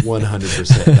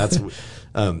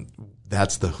 100%.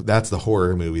 That's the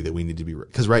horror movie that we need to be,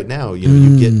 because right now,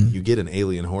 you get an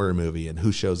alien horror movie, and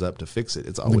who shows up to fix it?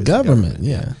 It's always the government.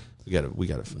 Yeah. We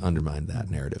got to undermine that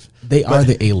narrative. They are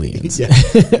the aliens. Yeah.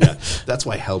 That's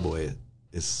why Hellboy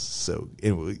is so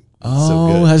good.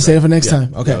 Have to save it for next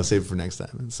time. Okay. I'll save it for next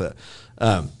time. And so,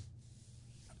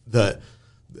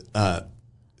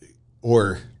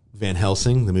 or Van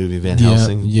Helsing, the movie Van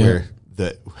Helsing, where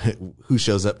who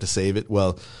shows up to save it?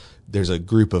 Well, there's a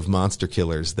group of monster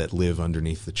killers that live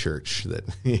underneath the church. That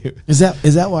is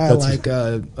that why I like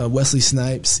Wesley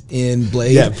Snipes in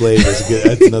Blade? Yeah, Blade is good.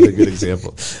 That's another good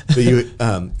example. But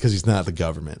because he's not the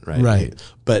government, right? Right.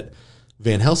 But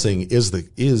Van Helsing is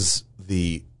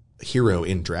the hero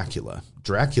in Dracula.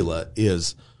 Dracula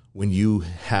is when you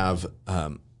have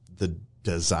the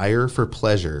desire for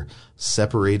pleasure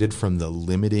separated from the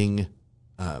limiting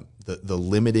the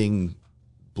limiting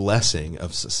blessing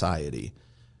of society.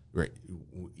 Right,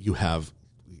 you have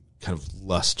kind of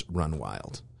lust run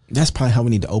wild. That's probably how we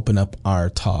need to open up our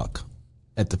talk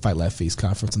at the Fight Laugh Feast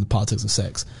conference on the politics of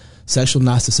sex, sexual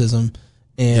Gnosticism,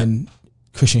 and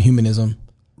Christian humanism.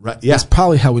 Right. Yeah, that's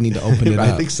probably how we need to open it up.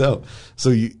 I think so.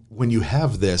 So when you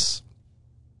have this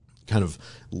kind of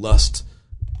lust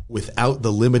without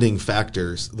the limiting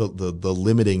factors, the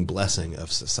limiting blessing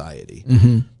of society,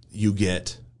 you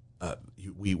get.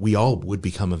 We all would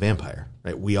become a vampire,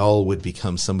 right? We all would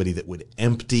become somebody that would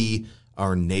empty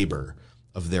our neighbor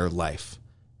of their life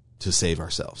to save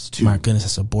ourselves. My goodness,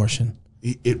 that's abortion.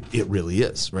 It really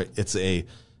is, right?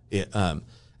 And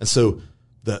so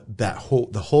the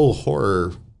whole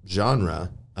horror genre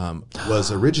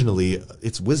was originally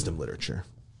it's wisdom literature,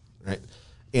 right?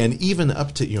 And even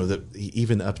up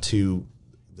to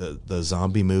the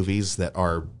zombie movies that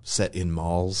are set in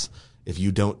malls. If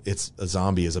you don't, it's a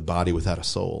zombie is a body without a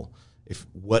soul. If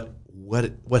what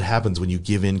happens when you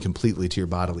give in completely to your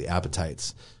bodily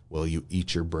appetites? Well, you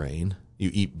eat your brain. You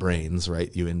eat brains,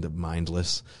 right? You end up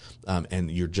mindless,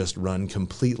 and you're just run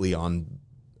completely on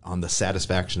the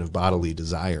satisfaction of bodily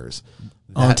desires.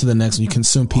 On to the next one. You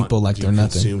consume people like they're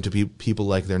nothing. You consume people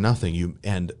like they're nothing. You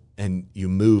and you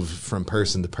move from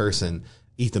person to person,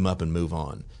 eat them up, and move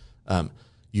on.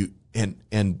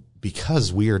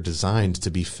 Because we are designed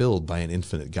to be filled by an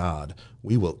infinite God,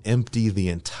 we will empty the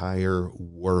entire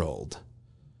world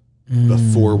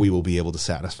before we will be able to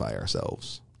satisfy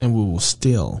ourselves. And we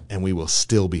will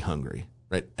still be hungry,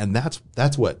 right? And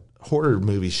that's what horror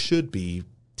movies should be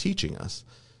teaching us.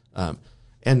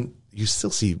 And you still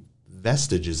see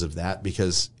vestiges of that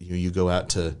because you go out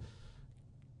to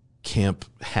Camp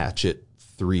Hatchet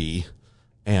 3,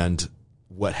 and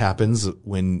what happens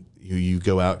when you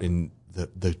go out and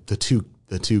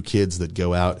the two kids that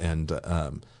go out and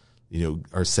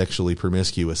are sexually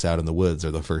promiscuous out in the woods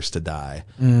are the first to die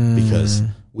because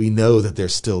we know that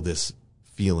there's still this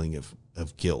feeling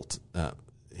of guilt,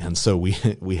 and so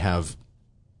we have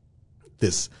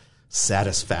this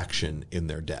satisfaction in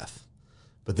their death.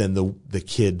 But then the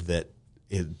kid that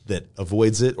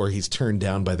avoids it, or he's turned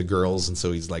down by the girls, and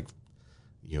so he's like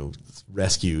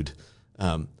rescued.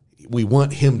 We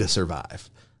want him to survive,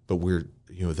 but we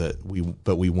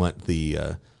want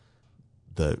the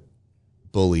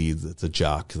bully, the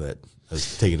jock that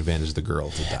is taking advantage of the girl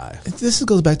to die. This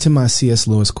goes back to my C.S.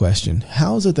 Lewis question.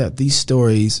 How is it that these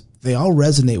stories, they all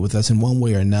resonate with us in one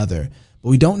way or another, but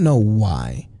we don't know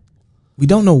why? We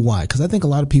don't know why, because I think a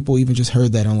lot of people even just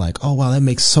heard that and like, oh, wow, that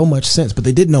makes so much sense, but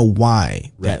they didn't know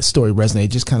why that story resonated.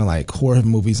 Just kind of like horror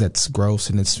movies that's gross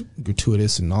and it's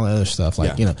gratuitous and all that other stuff.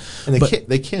 Like, and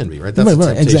they can be, right? That's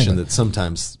the temptation that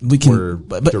sometimes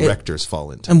directors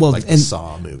fall into, like the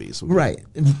Saw movies. Right,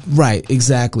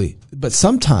 exactly. But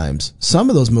sometimes some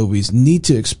of those movies need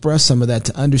to express some of that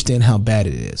to understand how bad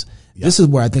it is. Yep. This is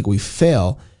where I think we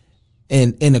fail.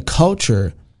 And in a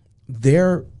culture,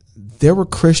 there were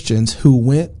Christians who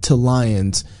went to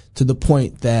lions to the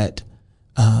point that,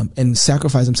 and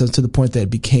sacrificed themselves to the point that it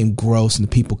became gross and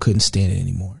the people couldn't stand it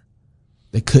anymore.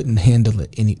 They couldn't handle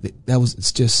it.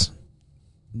 It's just,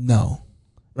 no.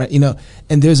 Right.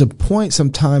 And there's a point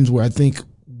sometimes where I think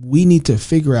we need to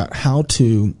figure out how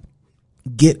to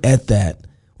get at that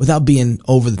without being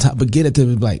over the top, but get at the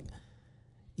like,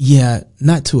 yeah,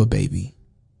 not to a baby.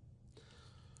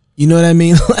 You know what I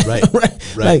mean? Right.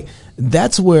 Like,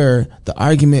 that's where the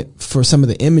argument for some of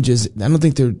the images, I don't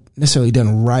think they're necessarily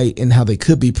done right in how they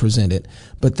could be presented,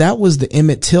 but that was the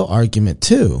Emmett Till argument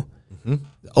too. Mm-hmm.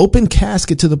 Open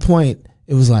casket to the point,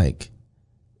 it was like,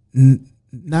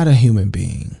 not a human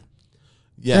being.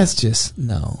 Yeah. That's just,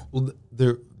 no. Well,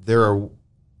 there are...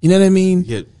 You know what I mean?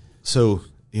 Yeah. So,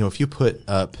 if you put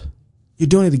up... You're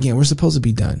doing it again. We're supposed to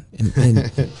be done.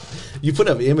 And you put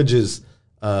up images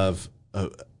of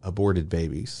aborted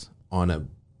babies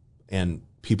and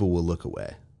people will look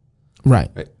away. Right.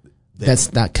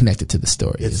 That's not connected to the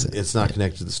story, is it? It's not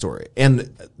connected to the story.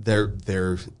 And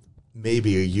there may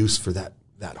be a use for that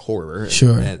horror.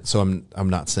 Sure. And so I'm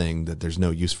not saying that there's no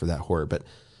use for that horror,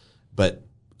 but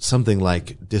something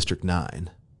like District 9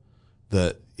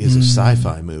 is a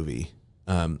sci-fi movie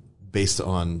based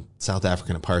on South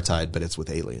African apartheid, but it's with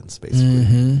aliens, basically.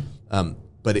 Mm-hmm.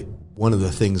 one of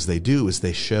the things they do is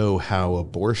they show how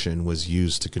abortion was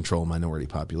used to control minority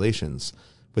populations,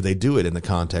 but they do it in the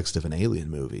context of an alien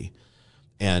movie.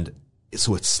 And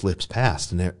so it slips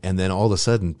past, and then all of a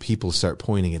sudden people start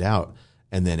pointing it out,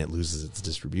 and then it loses its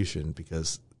distribution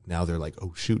because now they're like,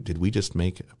 oh shoot, did we just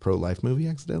make a pro-life movie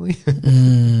accidentally?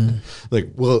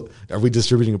 Like, well, are we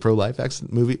distributing a pro-life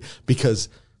movie? Because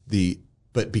the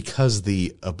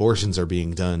abortions are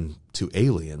being done to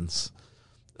aliens,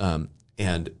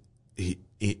 and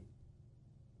it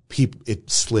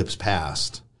slips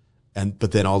past,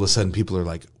 but then all of a sudden people are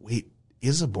like, wait,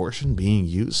 is abortion being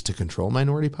used to control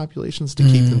minority populations to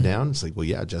keep them down? It's like, well,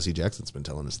 yeah, Jesse Jackson's been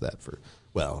telling us that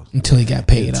until he got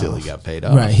paid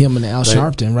off. Right, him and Al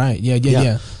Sharpton, right?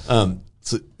 Yeah.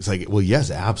 So it's like, well, yes,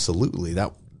 absolutely.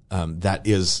 That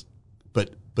is,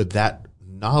 but that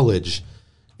knowledge,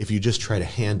 if you just try to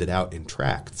hand it out in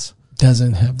tracts,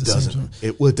 doesn't have the same.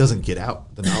 It doesn't get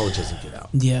out. The knowledge doesn't get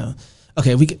out. Yeah.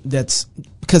 Okay. That's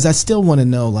because I still want to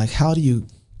know, like, how do you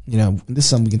this is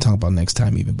something we can talk about next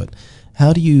time even, but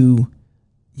how do you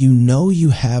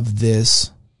have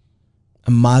this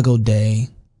imago Dei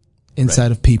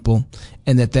inside of people,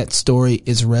 and that story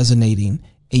is resonating,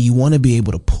 and you want to be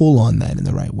able to pull on that in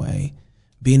the right way,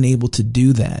 being able to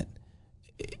do that.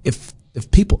 If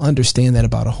people understand that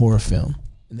about a horror film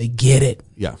and they get it,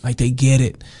 like they get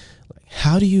it, like,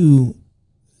 how do you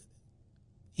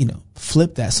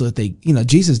flip that so that they,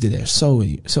 Jesus did that so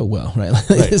well, right?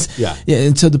 Right. Yeah.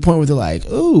 And to the point where they're like,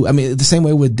 ooh, I mean, the same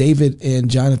way with David and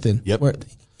Jonathan, where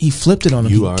he flipped it on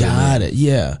him. He got it.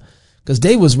 Yeah. Because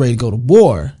David was ready to go to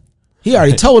war. He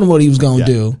already told him what he was going to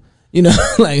do,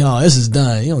 like, oh, this is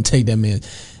done. You don't take that man,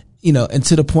 and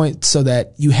to the point so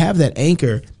that you have that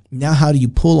anchor. Now, how do you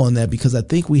pull on that? Because I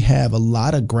think we have a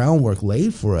lot of groundwork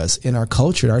laid for us in our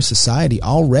culture, in our society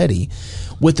already,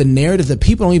 with the narrative that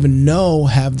people don't even know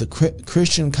have the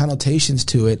Christian connotations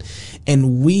to it.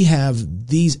 And we have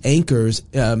these anchors,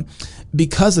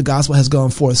 because the gospel has gone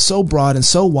forth so broad and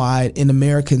so wide in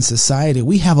American society.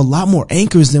 We have a lot more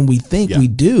anchors than we think we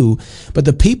do. But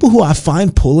the people who I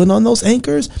find pulling on those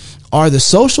anchors are the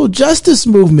social justice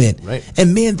movement. Right.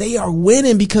 And man, they are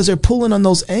winning because they're pulling on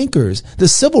those anchors. The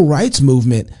civil rights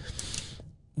movement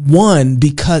won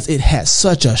because it had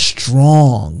such a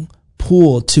strong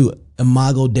pull to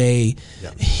imago Dei,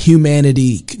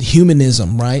 humanity,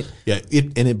 humanism, right? Yeah.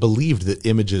 It believed that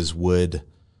images would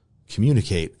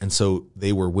communicate. And so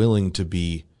they were willing to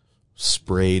be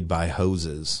sprayed by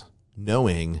hoses,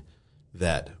 knowing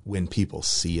that when people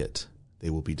see it, they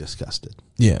will be disgusted.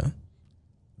 Yeah.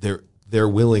 They're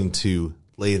willing to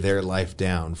lay their life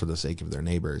down for the sake of their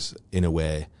neighbors in a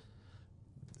way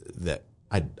that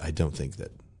I don't think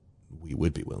that we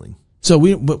would be willing. So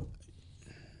all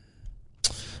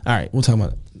right, we'll talk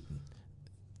about it.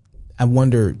 I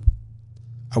wonder,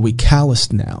 are we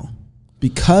calloused now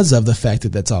because of the fact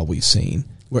that that's all we've seen?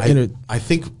 I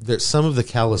think that some of the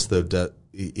callous, though,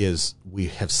 is we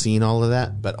have seen all of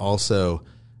that, but also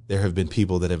there have been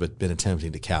people that have been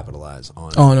attempting to capitalize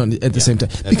on. Oh no! At the same time,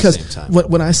 because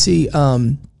when I see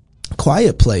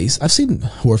Quiet Place, I've seen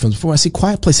horror films before. I see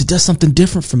Quiet Place, it does something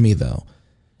different for me, though.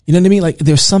 You know what I mean? Like,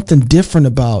 there's something different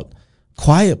about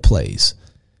Quiet Place.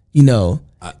 Do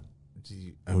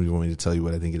you want me to tell you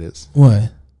what I think it is? What?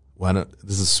 Why not?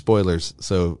 This is spoilers.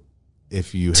 So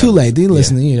if you too late, they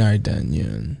listening, you're already done.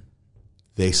 Yeah.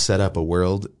 They set up a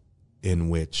world in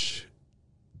which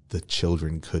the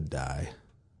children could die.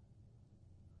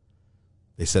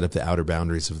 They set up the outer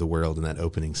boundaries of the world in that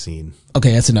opening scene.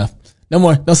 Okay, that's enough. No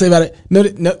more. Don't say about it. No,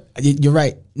 you're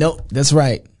right. No, that's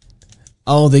right.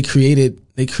 Oh, they created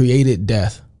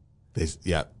death. They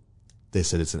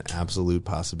said it's an absolute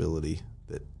possibility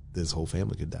that this whole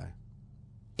family could die.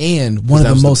 And one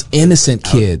of the most innocent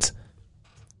kids.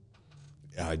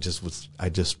 I just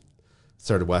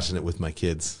started watching it with my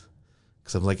kids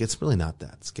because I'm like, it's really not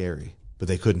that scary. But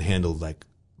they couldn't handle like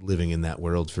living in that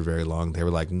world for very long. They were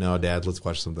like, no, Dad, let's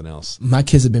watch something else. My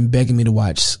kids have been begging me to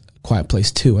watch Quiet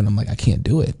Place 2, and I'm like, I can't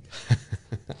do it.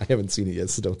 I haven't seen it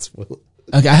yet, so don't spoil it.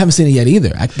 Okay, I haven't seen it yet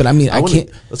either. I can't.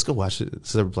 Let's go watch it.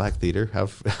 It's a black theater. I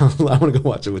want to go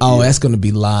watch it with you. Oh, that's going to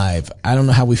be live. I don't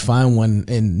know how we find one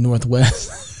in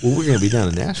Northwest. Well, we're going to be down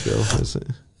in Nashville.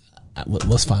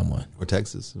 Let's find one. Or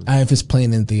Texas. If it's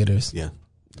playing in theaters. Yeah.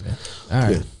 All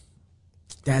right. Good.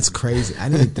 That's crazy. I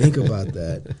didn't think about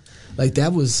that. Like,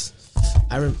 that was,